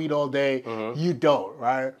smoke weed all day. You don't,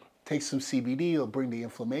 right? Take some CBD, it'll bring the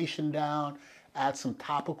inflammation down. Add some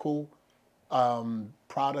topical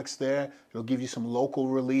products there. It'll give you some local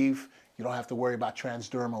relief. You don't have to worry about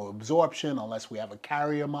transdermal absorption unless we have a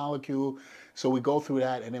carrier molecule. So we go through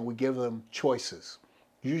that, and then we give them choices.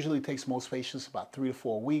 Usually it takes most patients about 3 to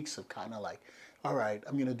 4 weeks of kind of like, all right,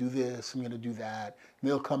 I'm going to do this, I'm going to do that. And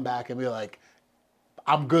they'll come back and be like,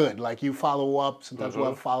 I'm good. Like, you follow up. Sometimes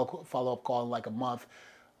we'll have follow-up call in like a month.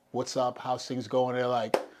 What's up? How's things going? They're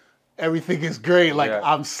like, everything is great. Like,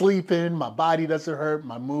 I'm sleeping, my body doesn't hurt,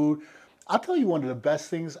 my mood. I'll tell you one of the best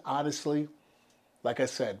things, honestly, like I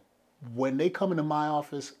said, when they come into my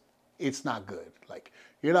office, it's not good. Like,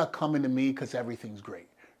 you're not coming to me because everything's great.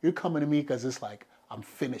 You're coming to me because it's like, I'm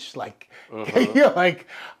finished. Like, you're like,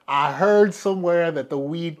 I heard somewhere that the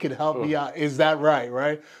weed could help me out. Is that right?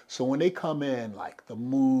 Right? So when they come in, like, the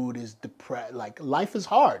mood is depressed. Like, life is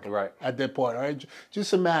hard at that point, right?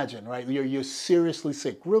 Just imagine, right? You're seriously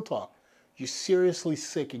sick. Real talk. You're seriously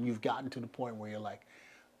sick, and you've gotten to the point where you're like,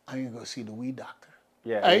 I'm going to go see the weed doctor.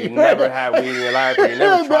 Yeah, you never had weed in your life, or you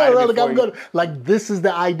never tried it before. Like, this is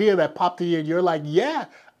the idea that popped in you, and you're like, yeah,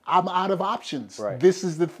 I'm out of options. Right. This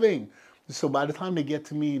is the thing. So by the time they get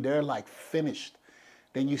to me, they're like finished.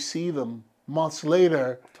 Then you see them months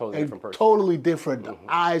later, totally different. The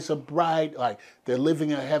eyes are bright, like they're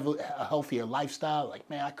living a healthier lifestyle. Like,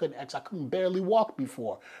 man, I couldn't barely walk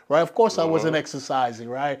before, right? Of course I wasn't exercising,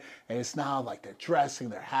 right? And it's now like they're dressing,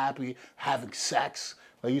 they're happy, having sex.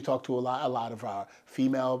 Like, you talk to a lot of our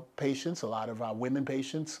female patients, a lot of our women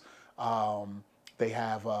patients. They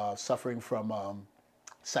have suffering from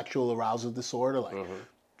sexual arousal disorder, like.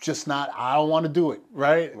 Just not, I don't want to do it,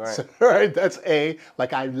 right? So, right, that's A,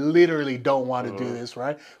 like, I literally don't want to do this,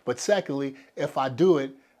 right? But secondly, if I do it,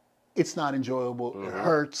 it's not enjoyable, it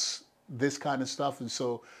hurts, this kind of stuff. And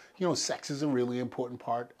so, sex is a really important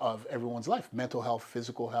part of everyone's life. Mental health,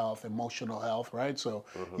 physical health, emotional health, right? So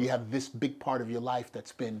you have this big part of your life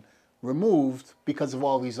that's been removed because of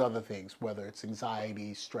all these other things, whether it's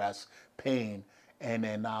anxiety, stress, pain, and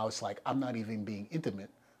then now it's like, I'm not even being intimate.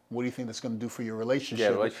 What do you think that's going to do for your relationship?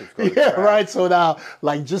 Yeah, relationship's going to crash. Right? So now,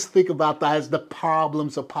 like, just think about that as the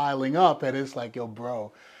problems are piling up, and it's like, yo,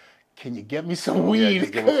 bro, can you get me some weed?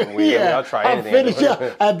 Just give me some weed. I'll try anything. I'm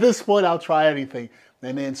finished. At this point, I'll try anything.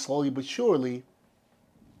 And then slowly but surely,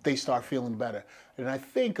 they start feeling better. And I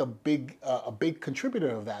think a big contributor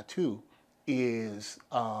of that, too, is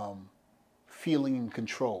feeling in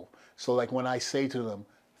control. So, like, when I say to them,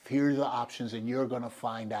 here's the options, and you're going to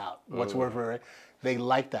find out what's worth it. They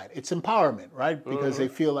like that. It's empowerment, right? Because they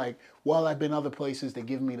feel like, well, I've been other places, they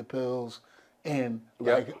give me the pills, and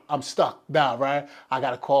like, I'm stuck now, right? I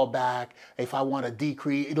got to call back. If I want to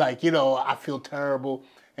decrease, like, I feel terrible.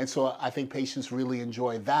 And so I think patients really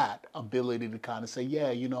enjoy that ability to kind of say,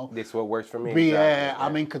 yeah, this is what works for me. Yeah,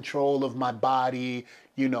 I'm in control of my body.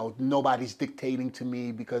 Nobody's dictating to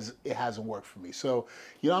me because it hasn't worked for me. So,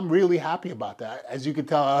 I'm really happy about that. As you can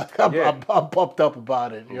tell, I'm pumped up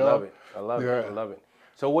about it. I love it.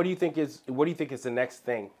 So what do you think is the next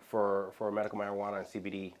thing for medical marijuana and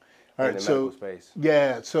CBD in the medical space?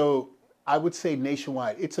 Yeah, so I would say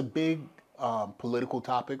nationwide, it's a big political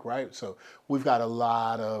topic, right? So we've got a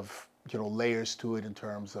lot of layers to it in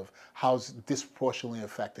terms of how it's disproportionately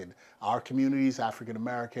affected our communities, African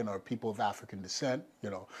American or people of African descent.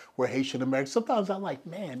 We're Haitian American. Sometimes I'm like,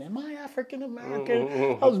 man, am I African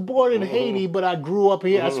American? I was born in Haiti, but I grew up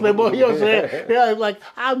here. I spent more, Yeah, like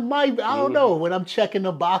I don't know when I'm checking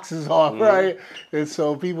the boxes off, right? And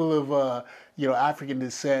so people of African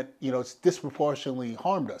descent, it's disproportionately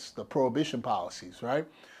harmed us. The prohibition policies, right?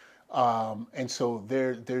 And so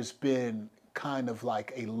there's been kind of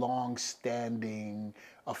like a long-standing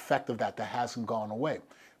effect of that hasn't gone away,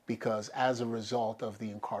 because as a result of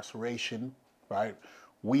the incarceration, right,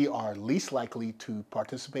 we are least likely to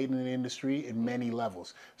participate in the industry in many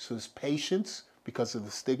levels. So there's patients because of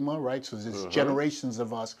the stigma, right? So there's generations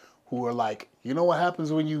of us who are like, you know what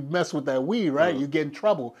happens when you mess with that weed, right? You get in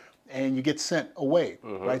trouble and you get sent away,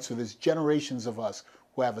 right? So there's generations of us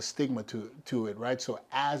who have a stigma to it, right? So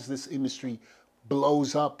as this industry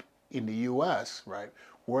blows up in the US, right,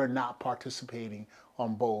 we're not participating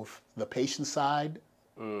on both the patient side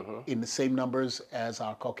in the same numbers as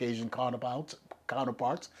our Caucasian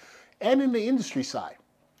counterparts and in the industry side,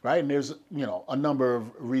 right? And there's, you know, a number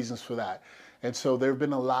of reasons for that. And so there have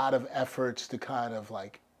been a lot of efforts to kind of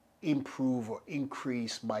like improve or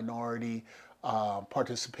increase minority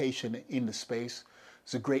participation in the space.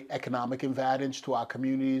 It's a great economic advantage to our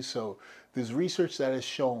communities. So there's research that has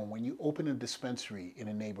shown when you open a dispensary in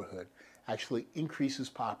a neighborhood, actually increases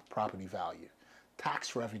property value,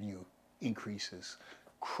 tax revenue increases,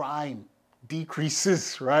 crime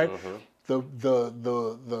decreases, right?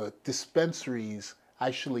 The dispensaries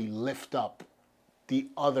actually lift up the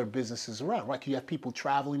other businesses around, right? You have people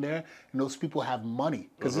traveling there, and those people have money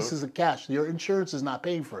because this is a cash. Your insurance is not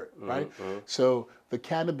paying for it, right? So the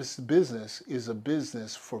cannabis business is a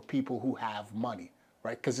business for people who have money,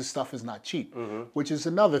 right? Because this stuff is not cheap, which is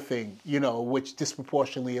another thing, you know, which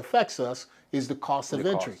disproportionately affects us is the cost of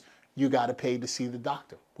entry. You got to pay to see the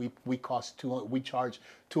doctor. We charge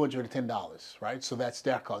 $210, right? So that's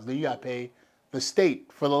their cost. Then you got to pay the state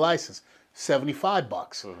for the license.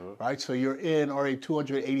 $75, right? So you're in already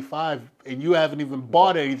 $285 and you haven't even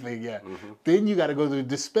bought anything yet. Then you got to go to the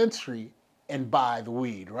dispensary and buy the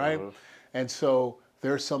weed, right? And so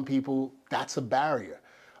there are some people, that's a barrier.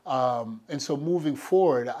 And so moving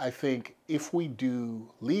forward, I think if we do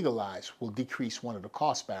legalize, we'll decrease one of the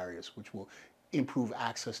cost barriers, which will improve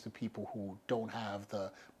access to people who don't have the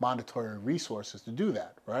monetary resources to do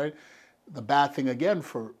that, right? The bad thing again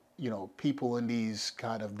for, you know, people in these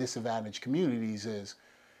kind of disadvantaged communities is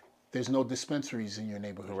there's no dispensaries in your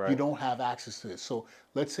neighborhood. Right. You don't have access to this. So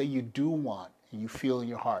let's say you do want, and you feel in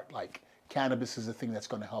your heart like cannabis is the thing that's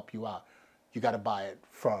going to help you out. You got to buy it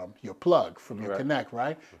from your plug, from your connect,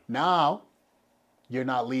 right? Now you're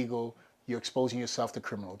not legal. You're exposing yourself to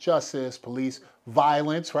criminal justice, police,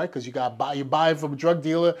 violence, right? Because you buy it from a drug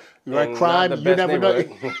dealer, right? Crime, you never know.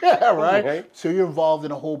 Yeah, right? So you're involved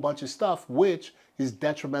in a whole bunch of stuff, which is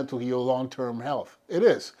detrimental to your long-term health. It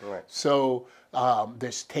is. Right. So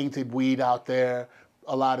there's tainted weed out there,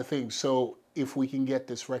 a lot of things. So if we can get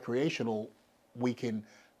this recreational, we can,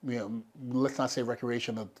 you know, let's not say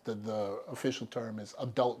recreational, the official term is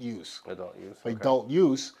adult use. Adult use. Okay. Adult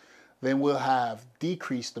use, then we'll have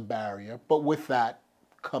decreased the barrier. But with that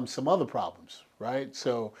comes some other problems, right?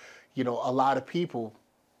 So, you know, a lot of people,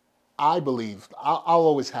 I believe, I'll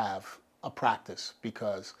always have a practice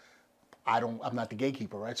because I'm not the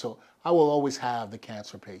gatekeeper, right? So I will always have the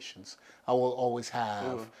cancer patients. I will always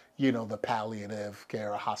have, you know, the palliative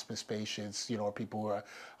care, hospice patients, you know, or people who are,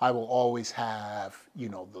 I will always have, you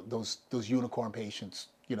know, those unicorn patients,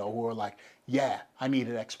 you know, who are like, yeah, I need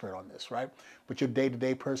an expert on this, right? But your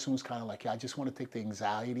day-to-day person who's kind of like, yeah, I just want to take the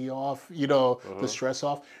anxiety off, you know, the stress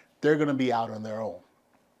off, they're going to be out on their own.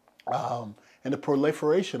 And the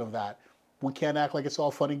proliferation of that, we can't act like it's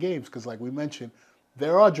all fun and games because like we mentioned,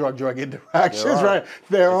 there are drug interactions, right?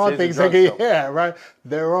 There are things that can, yeah, right?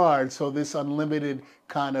 There are. And so this unlimited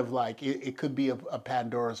kind of like, it could be a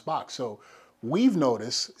Pandora's box. So we've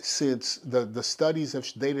noticed since the studies have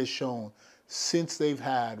data shown since they've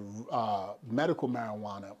had medical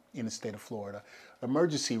marijuana in the state of Florida,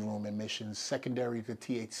 emergency room admissions secondary to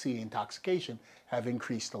THC intoxication have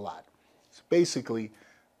increased a lot. So basically,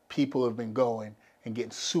 people have been going and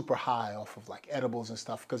getting super high off of like edibles and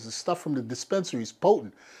stuff because the stuff from the dispensary is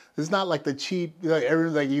potent. It's not like the cheap,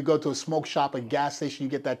 like you go to a smoke shop, a gas station, you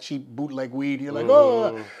get that cheap bootleg weed. You're like,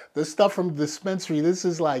 oh, the stuff from the dispensary, this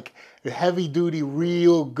is like heavy duty,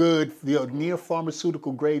 real good, you know, near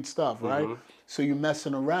pharmaceutical grade stuff, right? So you're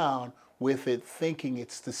messing around with it thinking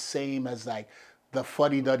it's the same as like the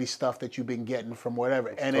fuddy-duddy stuff that you've been getting from whatever,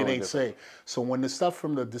 and totally it ain't safe. So when the stuff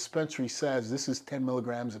from the dispensary says this is 10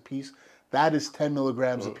 milligrams a piece, that is 10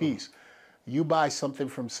 milligrams a piece. You buy something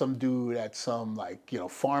from some dude at some like, you know,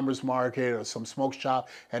 farmer's market or some smoke shop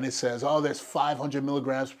and it says, oh, there's 500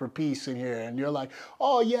 milligrams per piece in here. And you're like,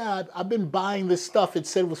 oh yeah, I've been buying this stuff. It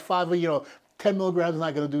said it was 10 milligrams is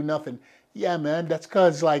not gonna do nothing. Yeah, man, that's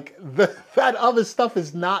cause like that other stuff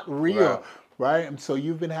is not real, right? And so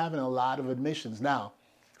you've been having a lot of admissions. Now,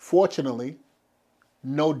 fortunately,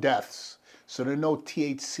 no deaths. So there are no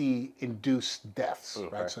THC-induced deaths,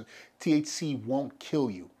 right? So THC won't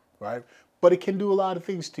kill you, right? But it can do a lot of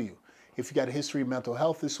things to you. If you got a history of mental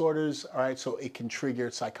health disorders, all right, so it can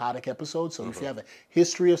trigger psychotic episodes. So if you have a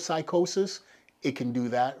history of psychosis, it can do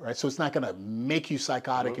that, right? So it's not going to make you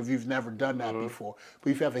psychotic if you've never done that before. But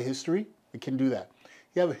if you have a history, it can do that.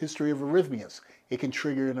 You have a history of arrhythmias. It can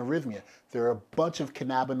trigger an arrhythmia. There are a bunch of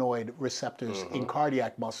cannabinoid receptors in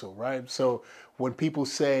cardiac muscle, right? So when people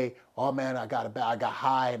say, "Oh man, I got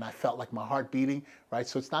high and I felt like my heart beating," right?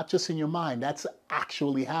 So it's not just in your mind. That's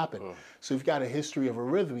actually happened. So if you've got a history of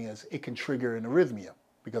arrhythmias, it can trigger an arrhythmia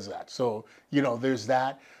because of that. So there's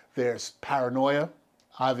that. There's paranoia,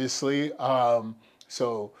 obviously.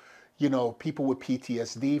 So people with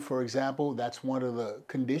PTSD, for example, that's one of the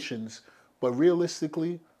conditions. But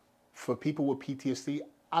realistically, for people with PTSD,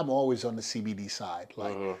 I'm always on the CBD side.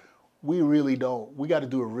 Like, we really don't, we got to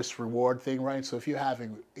do a risk-reward thing, right? So if you're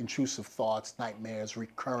having intrusive thoughts, nightmares,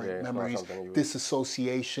 recurrent memories,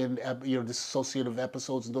 disassociation, dissociative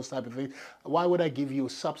episodes and those type of things, why would I give you a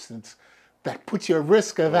substance that puts you at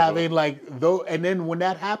risk of having and then when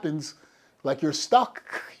that happens, like you're stuck,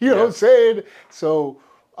 you know what I'm saying? So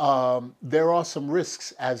there are some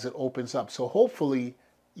risks as it opens up. So hopefully,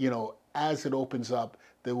 as it opens up,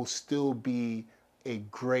 there will still be a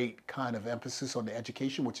great kind of emphasis on the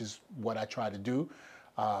education, which is what I try to do,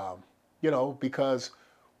 because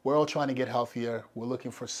we're all trying to get healthier. We're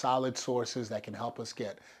looking for solid sources that can help us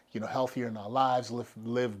get, healthier in our lives,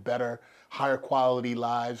 live better, higher quality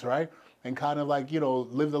lives, right? And kind of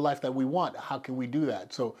live the life that we want. How can we do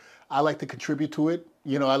that? So I like to contribute to it.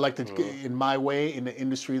 I like to, in my way, in the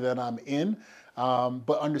industry that I'm in,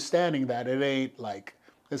 but understanding that it ain't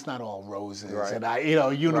it's not all roses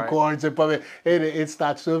and unicorns and it's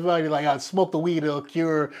not so I smoke the weed, it'll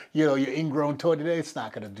cure your ingrown toe today. It's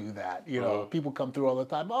not going to do that. People come through all the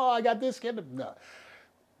time. Oh, I got this. No.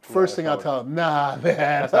 First thing I'll tell them, nah, man.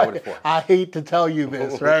 That's not what it's for. I hate to tell you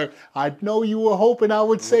this, right? I know you were hoping I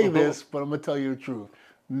would say this, but I'm gonna tell you the truth.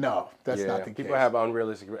 No, that's not the case. People have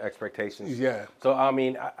unrealistic expectations. Yeah. So I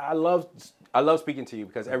mean, I love speaking to you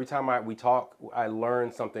because every time we talk, I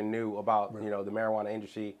learn something new about the marijuana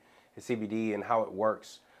industry, the CBD, and how it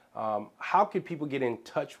works. How could people get in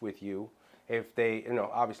touch with you if they,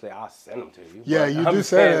 obviously I'll send them to you. Yeah, you do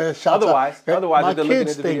say that. Otherwise, my if they're kids looking at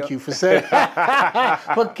the thank video, you for saying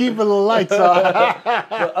for keeping the lights on.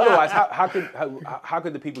 But otherwise, how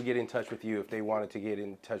could the people get in touch with you if they wanted to get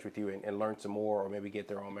in touch with you and learn some more, or maybe get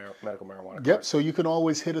their own medical marijuana card? Yep. So you can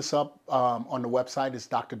always hit us up on the website. It's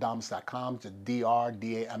drdamas.com. It's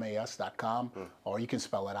drdamas.com, or you can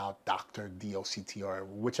spell it out, Dr. DOCTR,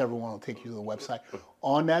 whichever one will take you to the website.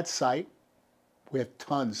 On that site, we have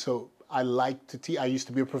tons. So I like to teach. I used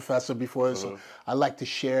to be a professor before, so I like to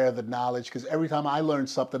share the knowledge because every time I learn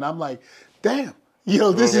something, I'm like, damn,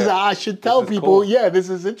 this is, I should tell people, cool. Yeah, this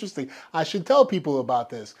is interesting. I should tell people about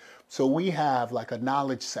this. So we have a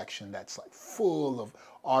knowledge section that's full of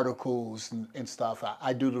articles and stuff.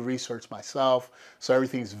 I do the research myself, so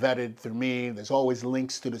everything's vetted through me. There's always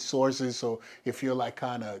links to the sources, so if you're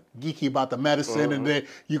kind of geeky about the medicine, and then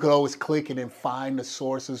you can always click it and find the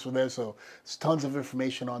sources from there. So there's tons of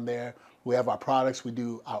information on there. We have our products. We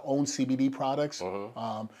do our own CBD products.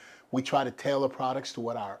 We try to tailor products to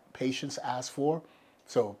what our patients ask for.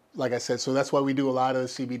 So, like I said, so that's why we do a lot of the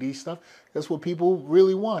CBD stuff. That's what people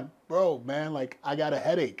really want. Bro, man, I got a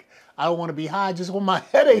headache. I don't want to be high, I just want my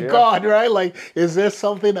headache gone, right? Is there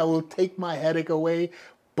something that will take my headache away,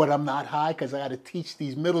 but I'm not high because I got to teach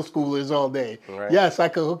these middle schoolers all day? Right. Yes, I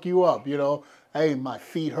could hook you up, Hey, my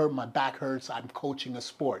feet hurt, my back hurts, I'm coaching a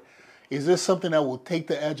sport. Is there something that will take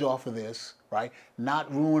the edge off of this, right?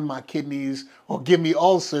 Not ruin my kidneys or give me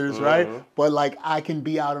ulcers, right? But I can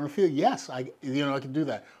be out on the field. Yes, I can do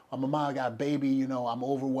that. I'm a mom, I got a baby, I'm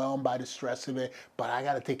overwhelmed by the stress of it, but I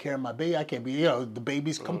got to take care of my baby. I can't be, the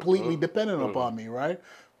baby's completely dependent upon me, right?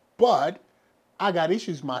 But I got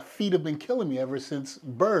issues. My feet have been killing me ever since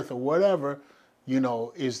birth or whatever.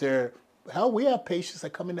 Is there, hell, we have patients that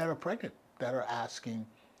come in that are pregnant that are asking,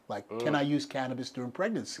 can I use cannabis during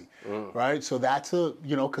pregnancy, right? So that's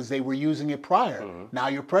because they were using it prior. Now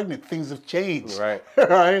you're pregnant, things have changed, right?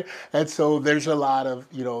 Right? And so there's a lot of,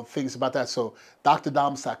 things about that. So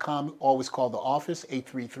drdamas.com, always call the office,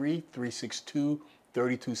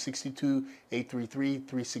 833-362-3262,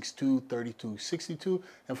 833-362-3262,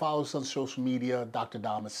 and follow us on social media, Dr.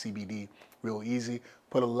 Damas CBD, real easy.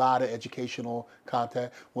 Put a lot of educational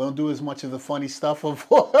content. We don't do as much of the funny stuff,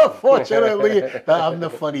 unfortunately. I'm the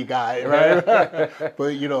funny guy, right?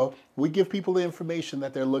 But, we give people the information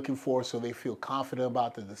that they're looking for so they feel confident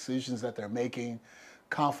about the decisions that they're making,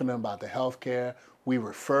 confident about the healthcare. We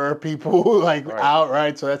refer people out,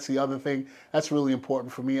 right? So that's the other thing. That's really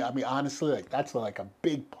important for me. I mean, honestly, that's a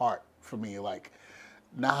big part for me.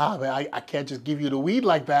 nah, man, I can't just give you the weed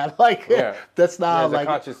like that. Like, that's not like,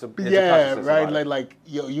 right. Like,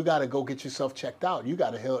 you got to go get yourself checked out. You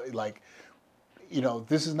got to, like,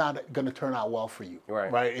 this is not going to turn out well for you,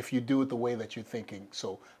 right? If you do it the way that you're thinking.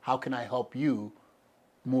 So how can I help you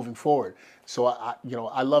moving forward? So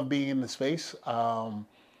I love being in the space.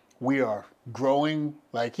 We are growing,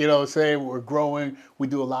 like, we're growing. We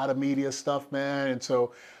do a lot of media stuff, man. And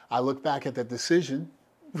so I look back at that decision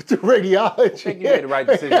with the radiology. I think you made the right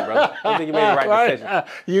decision, brother. I think you made the right decision.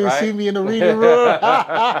 You see me in the reading room,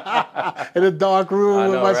 in a dark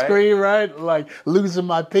room with my screen, right? Like losing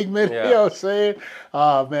my pigment, you know what I'm saying?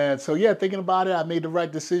 Man, so yeah, thinking about it, I made the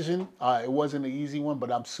right decision. It wasn't an easy one,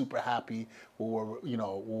 but I'm super happy with, with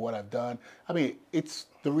what I've done. I mean, it's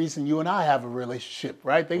the reason you and I have a relationship,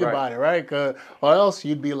 right? Think about it, right? Or else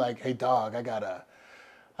you'd be like, hey, dog, I got an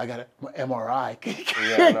MRI.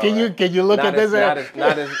 Can you look at this?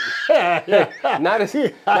 Not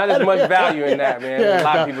as much value in that, man. A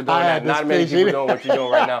lot of people doing that. Not many people doing what you're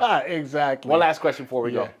doing right now. Exactly. One last question before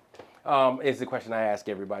we go. It's the question I ask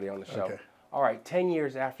everybody on the show. Okay. All right, 10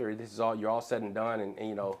 years after this is all, you're all said and done,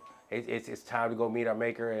 and it's time to go meet our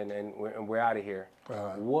maker, and we're out of here.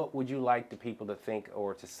 What would you like the people to think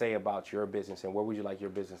or to say about your business, and where would you like your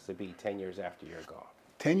business to be 10 years after you're gone?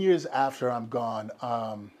 10 years after I'm gone,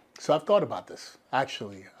 so I've thought about this,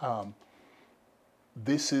 actually.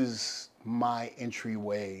 This is my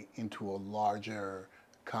entryway into a larger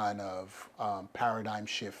kind of paradigm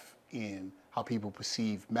shift in how people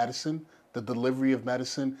perceive medicine, the delivery of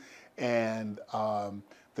medicine, and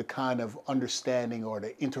the kind of understanding or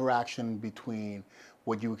the interaction between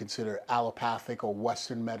what you would consider allopathic or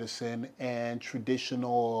Western medicine and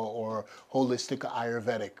traditional or holistic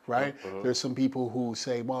Ayurvedic, right? There's some people who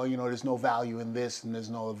say, well, there's no value in this and there's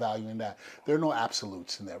no value in that. There are no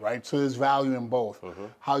absolutes in there, right? So there's value in both.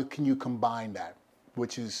 How can you combine that?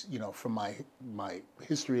 Which is, from my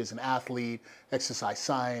history as an athlete, exercise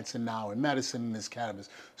science, and now in medicine and this cannabis.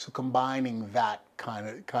 So combining that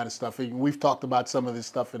kind of stuff. And we've talked about some of this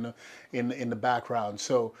stuff in the background.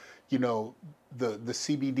 So, the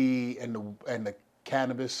CBD and the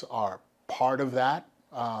cannabis are part of that.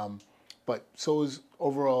 But so is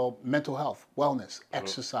overall mental health, wellness,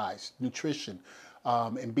 exercise, nutrition,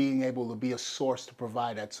 and being able to be a source to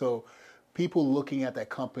provide that. So people looking at that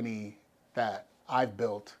company that I've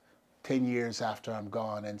built 10 years after I'm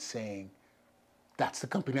gone and saying, that's the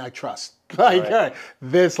company I trust. Like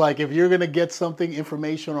this, like if you're gonna get something,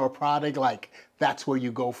 information or a product, like that's where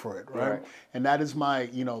you go for it, right? And that is my,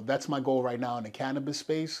 that's my goal right now in the cannabis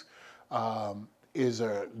space. The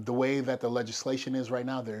way that the legislation is right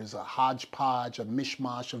now, there's a hodgepodge, a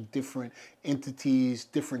mishmash of different entities,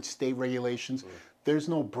 different state regulations. There's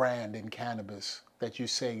no brand in cannabis that you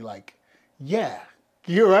say like, yeah,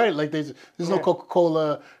 you're right. Like there's no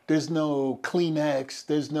Coca-Cola, there's no Kleenex,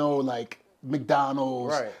 there's no like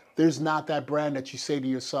McDonald's. There's not that brand that you say to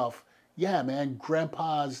yourself, yeah, man,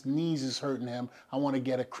 grandpa's knees is hurting him. I want to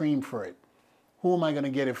get a cream for it. Who am I going to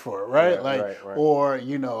get it for, right? Or,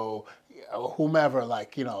 whomever,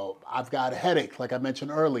 like, I've got a headache, like I mentioned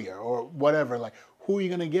earlier, or whatever. Like, who are you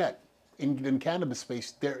going to get? In cannabis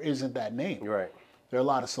space, there isn't that name. There are a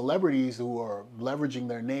lot of celebrities who are leveraging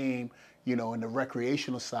their name, in the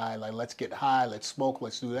recreational side, like let's get high, let's smoke,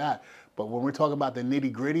 let's do that. But when we're talking about the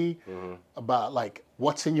nitty gritty, about like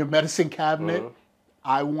what's in your medicine cabinet,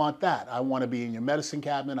 I want that. I want to be in your medicine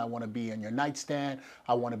cabinet. I want to be in your nightstand.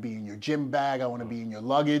 I want to be in your gym bag. I want to be in your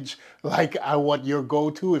luggage. Like I want your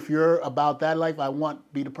go-to. If you're about that life, I want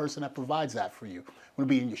to be the person that provides that for you. I want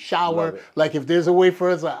to be in your shower. Like if there's a way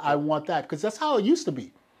for us, I want that. Because that's how it used to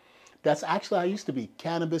be. That's actually how it used to be.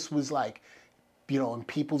 Cannabis was like, in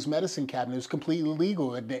people's medicine cabinet. It was completely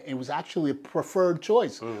legal. It was actually a preferred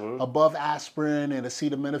choice above aspirin and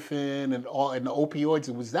acetaminophen and the opioids.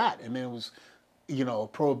 It was that. And then it was,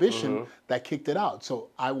 prohibition that kicked it out. So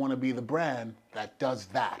I want to be the brand that does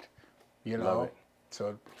that,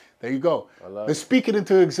 So there you go. Let's speak it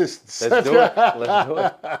into existence. Let's do it. Let's do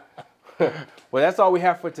it. Well, that's all we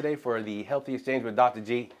have for today for the Healthy Exchange with Dr.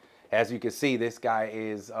 G. As you can see, this guy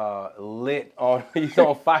is lit on, he's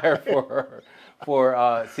on fire for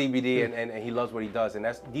CBD and he loves what he does. And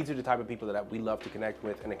these are the type of people that we love to connect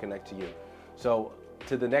with and to connect to you. So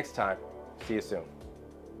to the next time, see you soon.